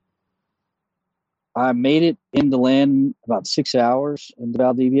 And I made it into land about 6 hours into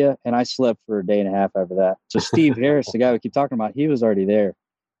Valdivia, and I slept for a day and a half after that. So Steve Harris, the guy we keep talking about, he was already there,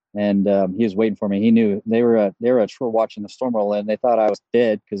 and he was waiting for me. He knew they were at shore watching the storm roll in. They thought I was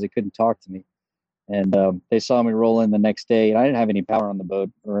dead because they couldn't talk to me, and they saw me roll in the next day. And I didn't have any power on the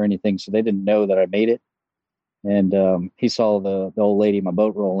boat or anything, so they didn't know that I made it. And he saw the old lady in my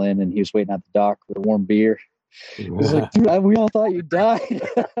boat roll in, and he was waiting at the dock with a warm beer. He was like, dude, we all thought you died.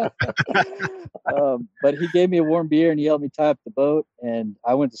 But he gave me a warm beer and he helped me tie up the boat. And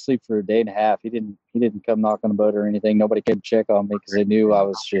I went to sleep for a day and a half. He didn't come knock on the boat or anything. Nobody came to check on me because they knew I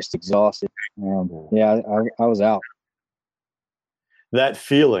was just exhausted. I was out. That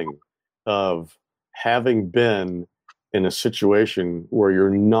feeling of having been in a situation where you're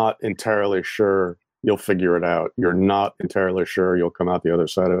not entirely sure you'll figure it out. You're not entirely sure you'll come out the other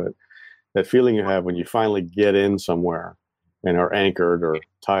side of it. That feeling you have when you finally get in somewhere and are anchored or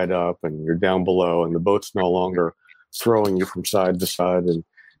tied up and you're down below and the boat's no longer throwing you from side to side and,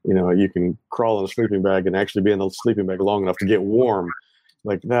 you can crawl in a sleeping bag and actually be in the sleeping bag long enough to get warm.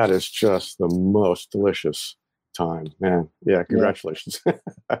 Like that is just the most delicious time, man. Yeah. Congratulations.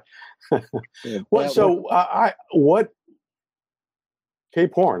 Yeah. What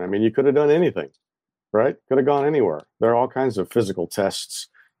Cape Horn? I mean, you could have done anything, right? Could have gone anywhere. There are all kinds of physical tests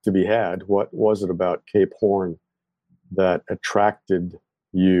to be had. What was it about Cape Horn that attracted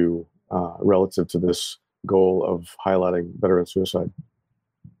you relative to this goal of highlighting veteran suicide?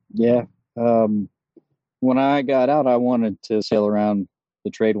 Yeah. When I got out, I wanted to sail around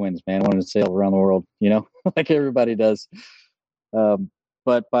the trade winds, man. I wanted to sail around the world, like everybody does.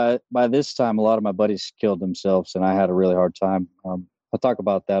 But by this time, a lot of my buddies killed themselves and I had a really hard time. I talk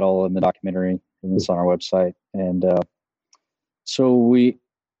about that all in the documentary and it's on our website. And so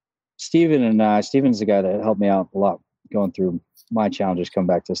Steven's the guy that helped me out a lot going through my challenges coming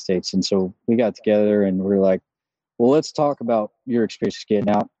back to the States. And so we got together and we were like, well, let's talk about your experience getting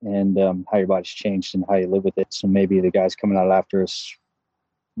out and how your body's changed and how you live with it. So maybe the guys coming out after us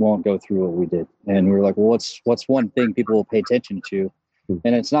won't go through what we did. And we were like, well, what's one thing people will pay attention to?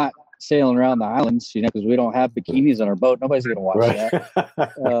 And it's not sailing around the islands, because we don't have bikinis on our boat. Nobody's going to watch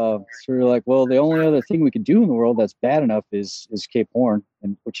that. So we're like, well, the only other thing we could do in the world that's bad enough is Cape Horn,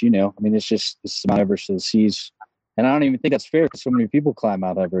 and which it's Mount Everest to the seas, and I don't even think that's fair because so many people climb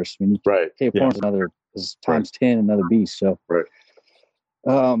Mount Everest. I mean, Cape Horn's is times 10 another beast. So,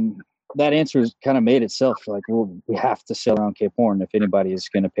 that answer kind of made itself. Like, well, we have to sail around Cape Horn if anybody is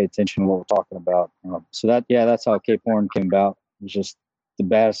going to pay attention to what we're talking about. So that's how Cape Horn came about. It was just the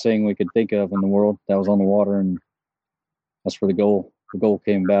baddest thing we could think of in the world that was on the water, and that's where the goal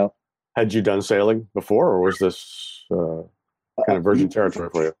came about. Had you done sailing before, or was this kind of virgin territory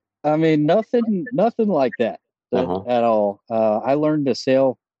for you? I mean, nothing like that at all. I learned to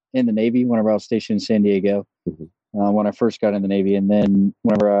sail in the Navy whenever I was stationed in San Diego, when I first got in the Navy, and then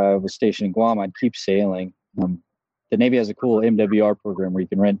whenever I was stationed in Guam, I'd keep sailing. The Navy has a cool MWR program where you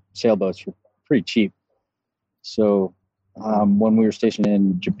can rent sailboats for pretty cheap. So when we were stationed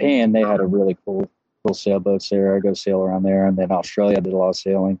in Japan, they had a really cool sailboats there. I go sail around there, and then Australia, I did a lot of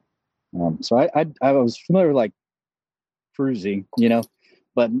sailing. So I was familiar with like cruising,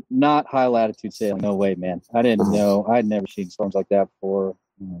 but not high latitude sailing. No way, man. I didn't know. I'd never seen storms like that before.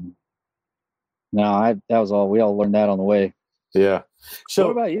 That was all. We all learned that on the way. Yeah. So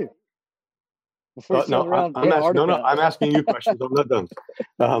what about you? I'm asking you questions. I'm not done.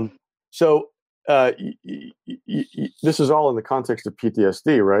 So this is all in the context of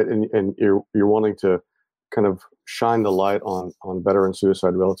PTSD, right? And you're wanting to kind of shine the light on veteran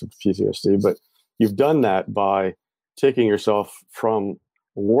suicide relative to PTSD, but you've done that by taking yourself from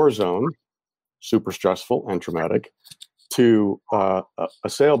a war zone, super stressful and traumatic, to a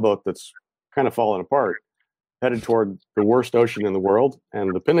sailboat that's kind of fallen apart, headed toward the worst ocean in the world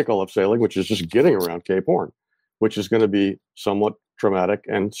and the pinnacle of sailing, which is just getting around Cape Horn, which is going to be somewhat traumatic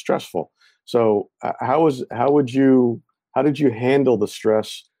and stressful. So how did you handle the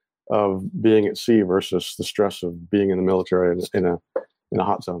stress of being at sea versus the stress of being in the military in a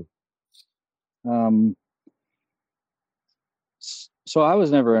hot zone? So I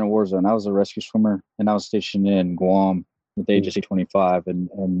was never in a war zone. I was a rescue swimmer, and I was stationed in Guam at the age of 25.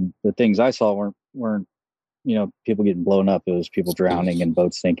 And the things I saw weren't people getting blown up. It was people drowning and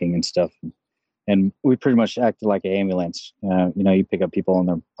boats sinking and stuff. And we pretty much acted like an ambulance. You pick up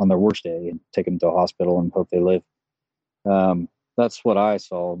people on their worst day and take them to a hospital and hope they live. That's what I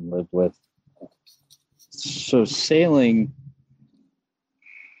saw and lived with. So sailing,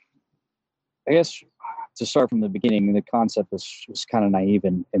 I guess, to start from the beginning, the concept was kind of naive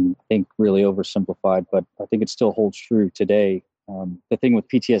and I think really oversimplified, but I think it still holds true today. The thing with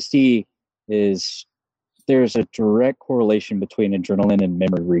PTSD is there's a direct correlation between adrenaline and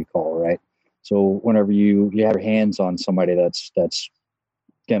memory recall, right? So whenever you have your hands on somebody that's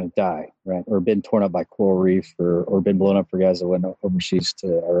going to die, right, or been torn up by coral reef or been blown up for guys that went overseas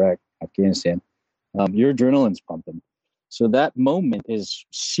to Iraq, Afghanistan, your adrenaline's pumping. So that moment is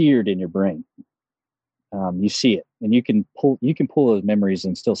seared in your brain. You see it, and you can pull those memories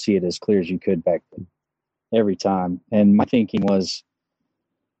and still see it as clear as you could back then, every time. And my thinking was,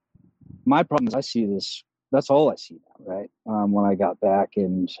 my problem is I see this. That's all I see now, right? When I got back,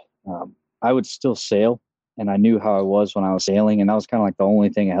 and I would still sail, and I knew how I was when I was sailing, and that was kind of like the only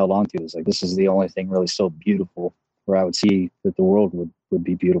thing I held on to. It was like, this is the only thing really still beautiful, where I would see that the world would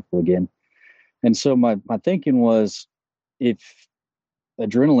be beautiful again. And so my thinking was, if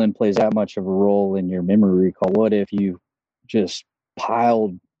adrenaline plays that much of a role in your memory recall, what if you just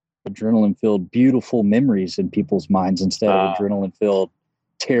piled adrenaline-filled beautiful memories in people's minds instead of adrenaline-filled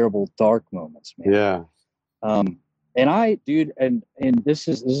terrible dark moments, man? Yeah. And I, dude, and this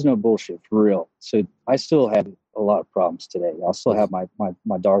is no bullshit, for real. So I still have a lot of problems today. I'll still have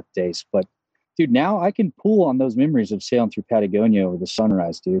my dark days, but dude, now I can pull on those memories of sailing through Patagonia over the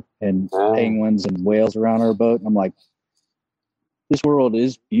sunrise, dude, and penguins and whales around our boat. And I'm like, this world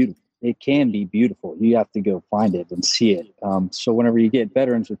is beautiful. It can be beautiful. You have to go find it and see it. So whenever you get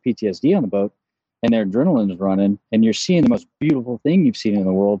veterans with PTSD on the boat and their adrenaline's running and you're seeing the most beautiful thing you've seen in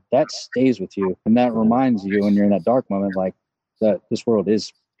the world, that stays with you. And that reminds you when you're in that dark moment, like, that this world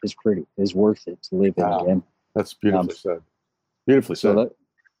is pretty, is worth it to live in again. That's beautifully said. Beautifully said. So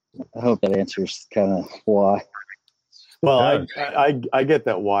I hope that answers kind of why. Well, I get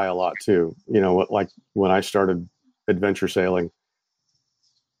that why a lot too. Like when I started adventure sailing,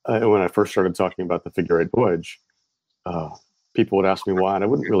 when I first started talking about the figure eight voyage, people would ask me why, and I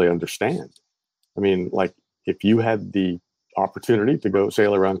wouldn't really understand. I mean, like, if you had the opportunity to go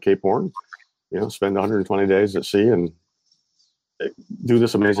sail around Cape Horn, spend 120 days at sea and do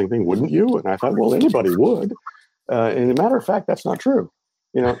this amazing thing, wouldn't you? And I thought, well, anybody would. And as a matter of fact, that's not true.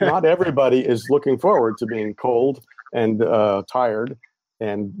 Not everybody is looking forward to being cold and tired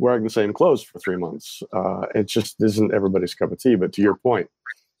and wearing the same clothes for 3 months. It just isn't everybody's cup of tea. But to your point,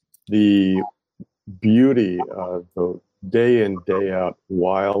 the beauty of the day in, day out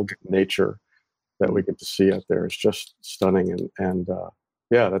wild nature that we get to see out there is just stunning. And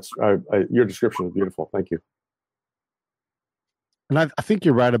yeah, that's your description is beautiful. Thank you. And I think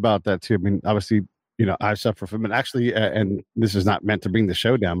you're right about that too. I mean, obviously, I suffer from it. Actually, and this is not meant to bring the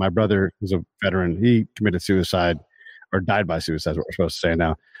show down. My brother is a veteran. He committed suicide, or died by suicide, is what we're supposed to say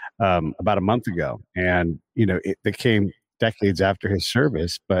now, about a month ago. And, it came decades after his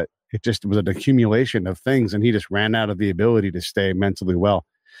service, but it just was an accumulation of things. And he just ran out of the ability to stay mentally well.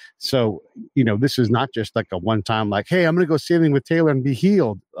 So, this is not just like a one-time, like, hey, I'm going to go sailing with Taylor and be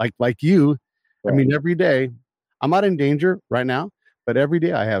healed. Like you, right. I mean, every day, I'm not in danger right now, but every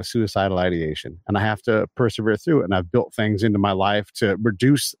day I have suicidal ideation and I have to persevere through it. And I've built things into my life to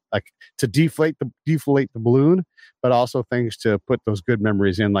reduce, to deflate the balloon, but also things to put those good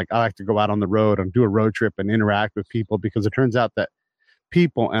memories in. Like, I like to go out on the road and do a road trip and interact with people, because it turns out that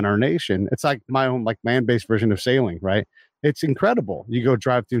people in our nation, it's like my own, like, land-based version of sailing, right? It's incredible. You go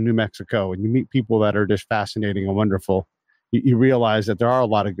drive through New Mexico and you meet people that are just fascinating and wonderful. You realize that there are a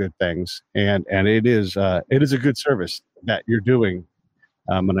lot of good things, and it is a good service that you're doing.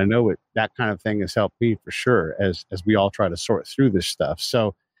 And I know that kind of thing has helped me for sure as we all try to sort through this stuff.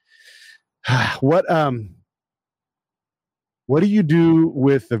 So What do you do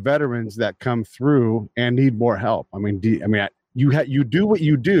with the veterans that come through and need more help? I mean, you do what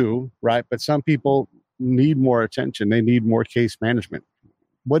you do, right? But some people need more attention. They need more case management.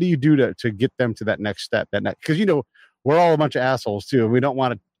 What do you do to get them to that next step? Because we're all a bunch of assholes too, and we don't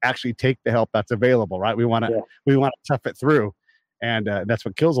want to actually take the help that's available, right? We want to tough it through, and that's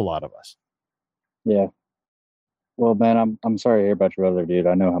what kills a lot of us. Yeah. Well, man, I'm sorry to hear about your brother, dude.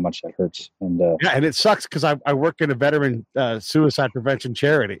 I know how much that hurts, and and it sucks because I work in a veteran suicide prevention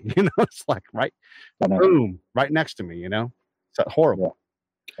charity. It's like boom, right next to me. It's horrible.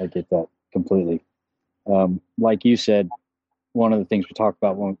 Yeah, I get that completely. Like you said, one of the things we talk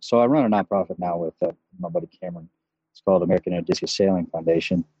about so I run a nonprofit now with my buddy Cameron. It's called American Odysseus Sailing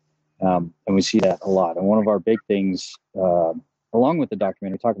Foundation, and we see that a lot. And one of our big things, along with the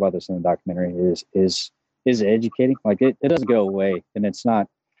documentary, talk about this in the documentary, is educating. Like it doesn't go away, and it's not.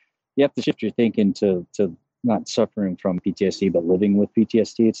 You have to shift your thinking to not suffering from PTSD, but living with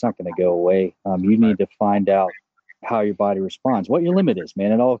PTSD. It's not going to go away. You need to find out how your body responds, what your limit is,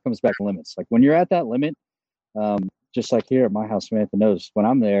 man. It all comes back to limits. Like when you're at that limit, just like here at my house, Samantha knows when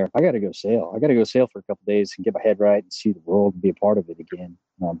I'm there, I got to go sail. I got to go sail for a couple of days and get my head right and see the world and be a part of it again.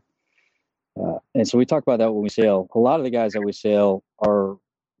 And so we talk about that when we sail. A lot of the guys that we sail are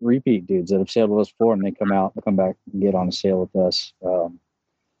repeat dudes that have sailed with us before, and they come back and get on a sail with us.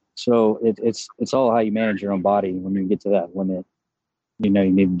 So it's all how you manage your own body when you get to that limit. You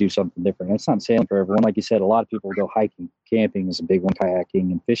need to do something different. It's not sailing for everyone. Like you said, a lot of people go hiking. Camping is a big one,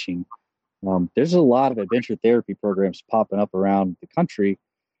 kayaking and fishing. There's a lot of adventure therapy programs popping up around the country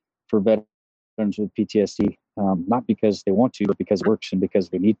for veterans with PTSD, not because they want to, but because it works and because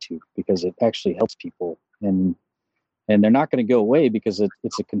they need to, because it actually helps people. And they're not going to go away because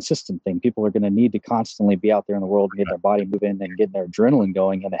it's a consistent thing. People are going to need to constantly be out there in the world and get their body moving and getting their adrenaline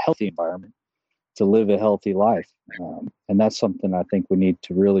going in a healthy environment to live a healthy life. And that's something I think we need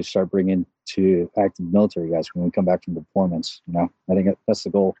to really start bringing to active military guys when we come back from deployments. I think that's the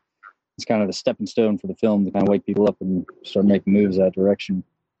goal. It's kind of the stepping stone for the film to kind of wake people up and start making moves that direction.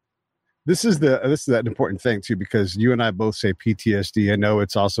 This is that important thing too, because you and I both say PTSD. I know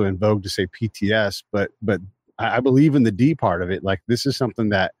it's also in vogue to say PTS, but I believe in the D part of it. Like this is something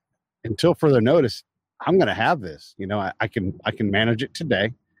that until further notice, I'm going to have this, I can manage it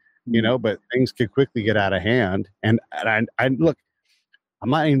today, but things could quickly get out of hand. And I look, I'm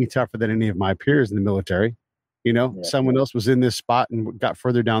not any tougher than any of my peers in the military. Someone else was in this spot and got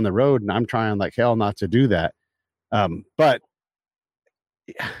further down the road, and I'm trying like hell not to do that. But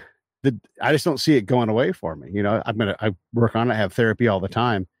I just don't see it going away for me. I work on it, I have therapy all the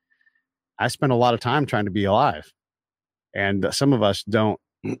time. I spend a lot of time trying to be alive, and some of us don't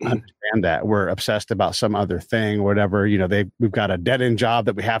understand that. We're obsessed about some other thing or whatever. We've got a dead end job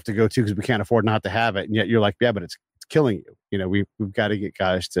that we have to go to because we can't afford not to have it. And yet you're like, yeah, but it's killing you. We've got to get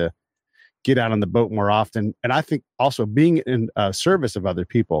guys to get out on the boat more often. And I think also being in service of other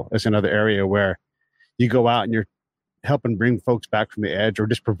people is another area where you go out and you're helping bring folks back from the edge or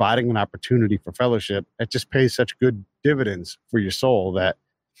just providing an opportunity for fellowship. It just pays such good dividends for your soul that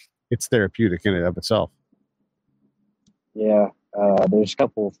it's therapeutic in and of itself. Yeah. There's a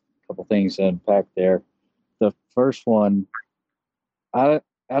couple things to unpack there. The first one, I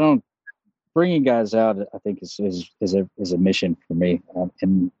don't bringing guys out. I think is a mission for me,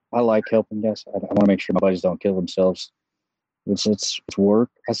 and I like helping guys. I want to make sure my buddies don't kill themselves. It's work.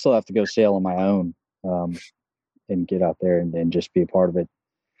 I still have to go sail on my own, and get out there and just be a part of it.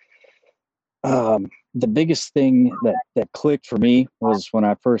 The biggest thing that clicked for me was when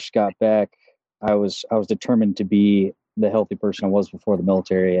I first got back. I was determined to be the healthy person I was before the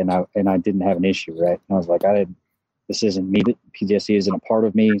military, and I didn't have an issue, right? And I was like, this isn't me. PTSD isn't a part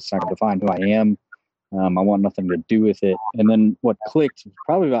of me. It's not going to define who I am. I want nothing to do with it. And then what clicked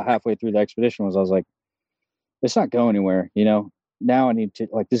probably about halfway through the expedition was I was like, it's not going anywhere. Now I need to,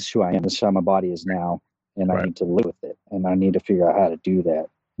 like, this is who I am. This is how my body is now. And right. I need to live with it. And I need to figure out how to do that.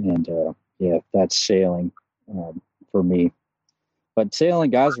 And that's sailing for me. But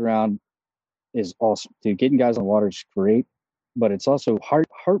sailing guys around is awesome. Dude, getting guys on the water is great. But it's also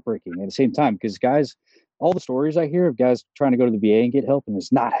heartbreaking at the same time, because guys, all the stories I hear of guys trying to go to the VA and get help and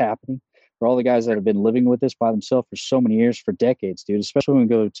it's not happening. For all the guys that have been living with this by themselves for so many years, for decades, dude, especially when we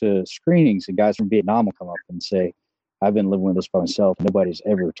go to screenings and guys from Vietnam will come up and say, I've been living with this by myself. Nobody's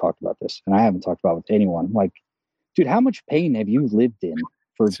ever talked about this. And I haven't talked about it with anyone. I'm like, dude, how much pain have you lived in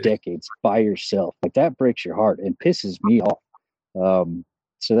for decades by yourself? Like, that breaks your heart and pisses me off.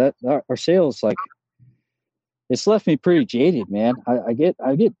 So that our sales, like, it's left me pretty jaded, man. I get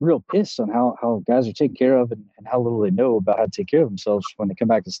real pissed on how guys are taken care of and how little they know about how to take care of themselves when they come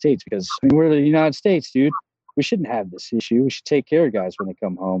back to the States. Because I mean, we're the United States, dude. We shouldn't have this issue. We should take care of guys when they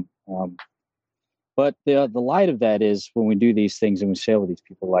come home. But the light of that is when we do these things and we sail with these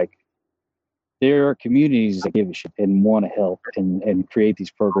people, like there are communities that give a shit and want to help and create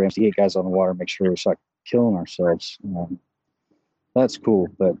these programs to get guys on the water, make sure we start killing ourselves. That's cool,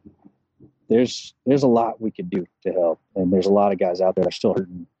 but there's a lot we could do to help, and there's a lot of guys out there that are still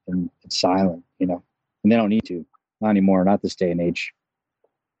hurting and silent, and they don't need to, not anymore, not this day and age.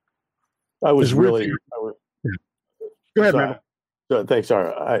 I was really. Go ahead, man. Thanks.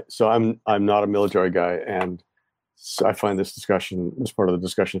 Sorry. I'm not a military guy, and so I find this part of the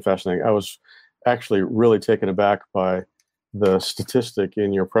discussion fascinating. I was actually really taken aback by the statistic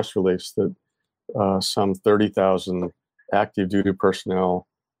in your press release that some 30,000 active duty personnel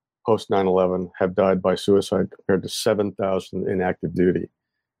post 9/11 have died by suicide compared to 7,000 in active duty.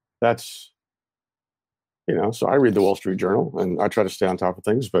 That's, so I read the Wall Street Journal and I try to stay on top of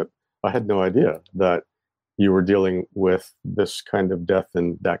things, but I had no idea that you were dealing with this kind of death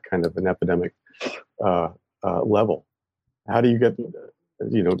and that kind of an epidemic level. How do you get,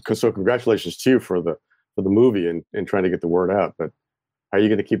 so congratulations to you for the movie and trying to get the word out, but how are you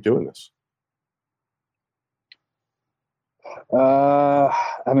going to keep doing this?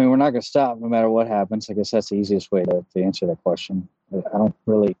 I mean, we're not going to stop no matter what happens. I guess that's the easiest way to answer that question. I don't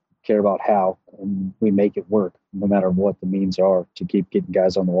really care about how, and we make it work no matter what the means are to keep getting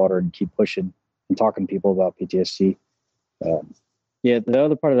guys on the water and keep pushing and talking to people about PTSD. The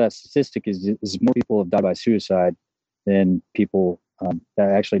other part of that statistic is more people have died by suicide than people that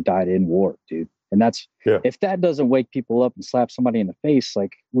actually died in war, dude. And that's, if that doesn't wake people up and slap somebody in the face,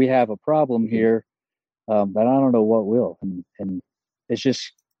 like we have a problem here, that I don't know what will. And it's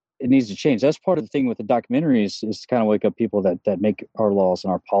just, it needs to change. That's part of the thing with the documentary is to kind of wake up people that make our laws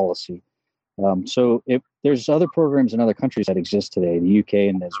and our policy. So if there's other programs in other countries that exist today, the UK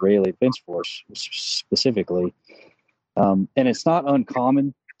and the Israeli Defense Force specifically, and it's not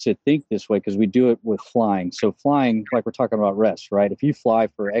uncommon to think this way because we do it with flying. So flying, like we're talking about rest, right? If you fly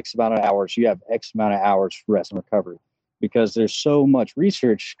for X amount of hours, you have X amount of hours rest and recovery because there's so much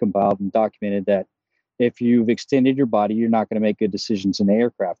research compiled and documented that if you've extended your body, you're not going to make good decisions in the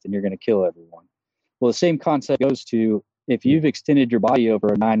aircraft and you're going to kill everyone. Well, the same concept goes to if you've extended your body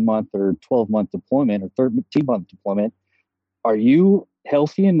over a 9-month or 12-month deployment or 13-month deployment, are you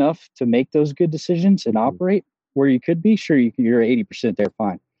healthy enough to make those good decisions and operate where you could be? Sure, you're 80% there,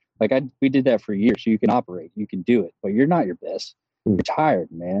 fine. Like we did that for years. You can operate, you can do it, but you're not your best. You're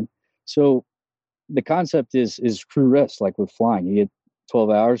tired, man. So the concept is crew rest, like with flying. You get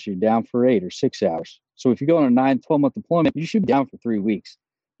 12 hours, you're down for 8 or 6 hours. So if you go on a 9-12-month deployment, you should be down for 3 weeks.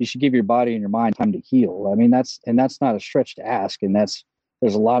 You should give your body and your mind time to heal. I mean, that's not a stretch to ask. And there's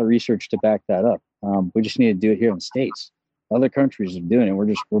a lot of research to back that up. We just need to do it here in the States. Other countries are doing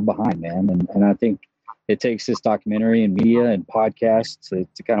it. We're behind, man. And I think it takes this documentary and media and podcasts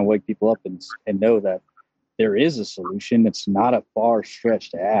to kind of wake people up and know that there is a solution. It's not a far stretch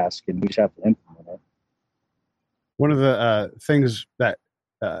to ask, and we just have to implement it. One of the things that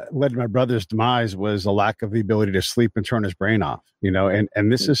led to my brother's demise was a lack of the ability to sleep and turn his brain off,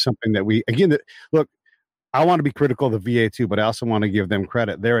 and this is something that look, I want to be critical of the VA too, but I also want to give them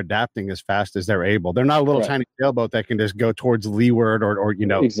credit. They're adapting as fast as they're able. They're not a little tiny sailboat that can just go towards leeward or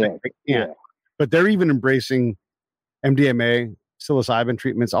exactly. They can't. But they're even embracing MDMA, psilocybin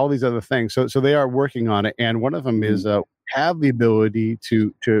treatments, all these other things. So they are working on it. And one of them is have the ability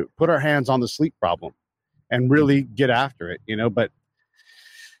to put our hands on the sleep problem and really get after it, but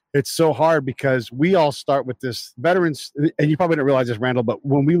it's so hard because we all start with this veterans, and you probably don't realize this, Randall, but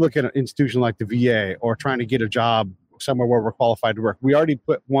when we look at an institution like the VA or trying to get a job somewhere where we're qualified to work, we already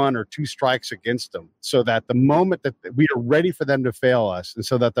put 1 or 2 strikes against them so that the moment that we are ready for them to fail us, and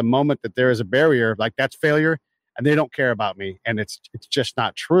so that the moment that there is a barrier, like that's failure and they don't care about me, and it's just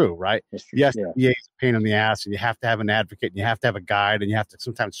not true, right? Yes, the VA is a pain in the ass, and you have to have an advocate, and you have to have a guide, and you have to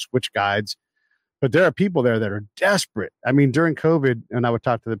sometimes switch guides. But there are people there that are desperate. I mean, during COVID, and I would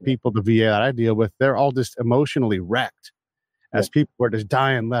talk to the people, the VA that I deal with, they're all just emotionally wrecked as people are just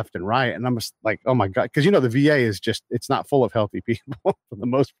dying left and right. And I'm just like, oh my God. Because, the VA is just, it's not full of healthy people for the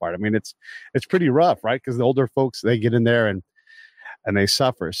most part. I mean, it's pretty rough, right? Because the older folks, they get in there and they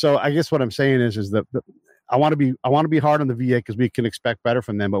suffer. So I guess what I'm saying is that I want to be hard on the VA because we can expect better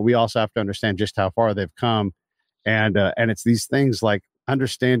from them, but we also have to understand just how far they've come. And it's these things like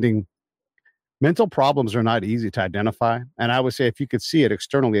understanding mental problems are not easy to identify. And I would say if you could see it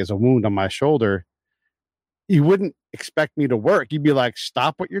externally as a wound on my shoulder, you wouldn't expect me to work. You'd be like,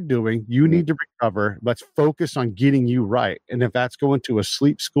 stop what you're doing. You need to recover. Let's focus on getting you right. And if that's going to a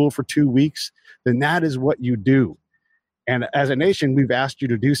sleep school for 2 weeks, then that is what you do. And as a nation, we've asked you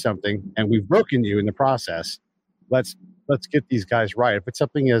to do something and we've broken you in the process. Let's get these guys right. If it's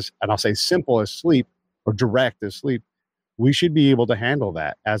something as, and I'll say simple as sleep or direct as sleep, we should be able to handle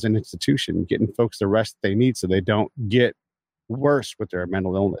that as an institution, getting folks the rest they need so they don't get worse with their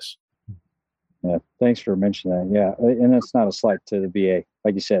mental illness. Yeah, thanks for mentioning that. Yeah, and that's not a slight to the VA.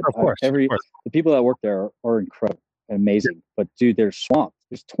 Like you said, Of course. the people that work there are incredible, amazing. Yeah. But dude, they're swamped.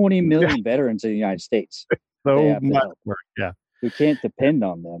 There's 20 million veterans in the United States. So much work. Yeah, we can't depend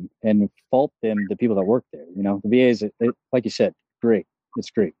on them and fault them. The people that work there. You know, the VA is, like you said, great. It's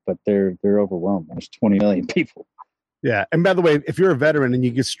great, but they're overwhelmed. There's 20 million people. Yeah. And by the way, if you're a veteran and you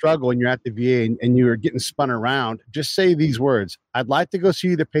get struggle and you're at the VA and you're getting spun around, just say these words. I'd like to go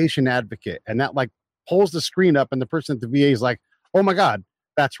see the patient advocate. And that like pulls the screen up and the person at the VA is like, oh my God,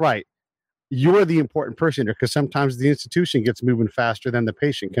 that's right. You're the important person here, because sometimes the institution gets moving faster than the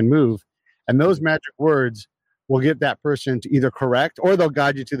patient can move. And those magic words will get that person to either correct or they'll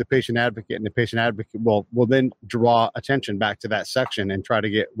guide you to the patient advocate, and the patient advocate will then draw attention back to that section and try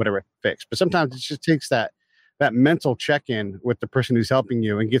to get whatever fixed. But sometimes it just takes that mental check-in with the person who's helping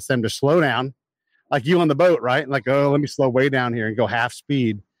you and gets them to slow down, like you on the boat, right? Like, oh, let me slow way down here and go half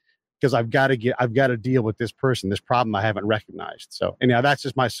speed because I've got to deal with this person, this problem I haven't recognized. So anyhow, that's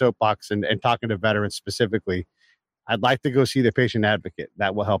just my soapbox and talking to veterans specifically. I'd like to go see the patient advocate.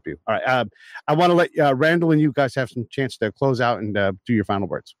 That will help you. All right. I want to let Randal and you guys have some chance to close out and do your final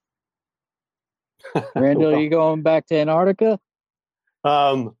words. Randal, are you going back to Antarctica?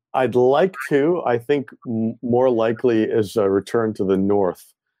 I'd like to. I think more likely is a return to the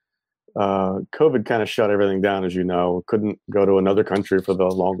north. COVID kind of shut everything down, as you know. Couldn't go to another country for the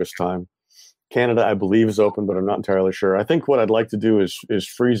longest time. Canada, I believe, is open, but I'm not entirely sure. I think what I'd like to do is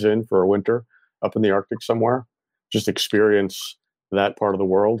freeze in for a winter up in the Arctic somewhere. Just experience that part of the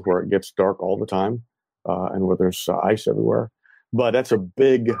world where it gets dark all the time and where there's ice everywhere. But that's a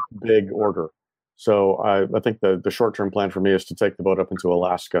big, big order. So I think the short-term plan for me is to take the boat up into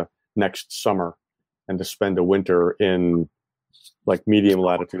Alaska next summer and to spend a winter in like medium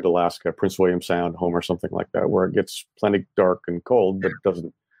latitude Alaska, Prince William Sound, Homer, something like that, where it gets plenty dark and cold, but it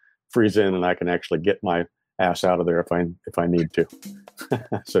doesn't freeze in, and I can actually get my ass out of there if I need to.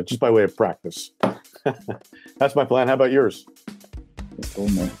 So just by way of practice. That's my plan. How about yours? Cool,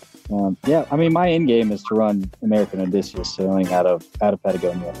 man. Yeah, I mean, my end game is to run American Odysseus sailing out of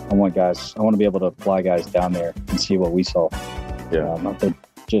Patagonia. I want to be able to fly guys down there and see what we saw. Yeah. I think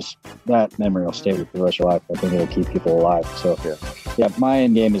just that memory will stay with you the rest of your life. I think it'll keep people alive. So, yeah, my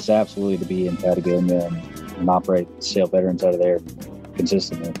end game is absolutely to be in Patagonia and operate, sail veterans out of there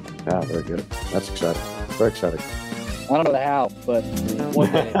consistently. Yeah, very good. That's exciting. Very exciting. I don't know the how, but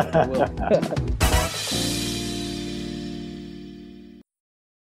one day I will.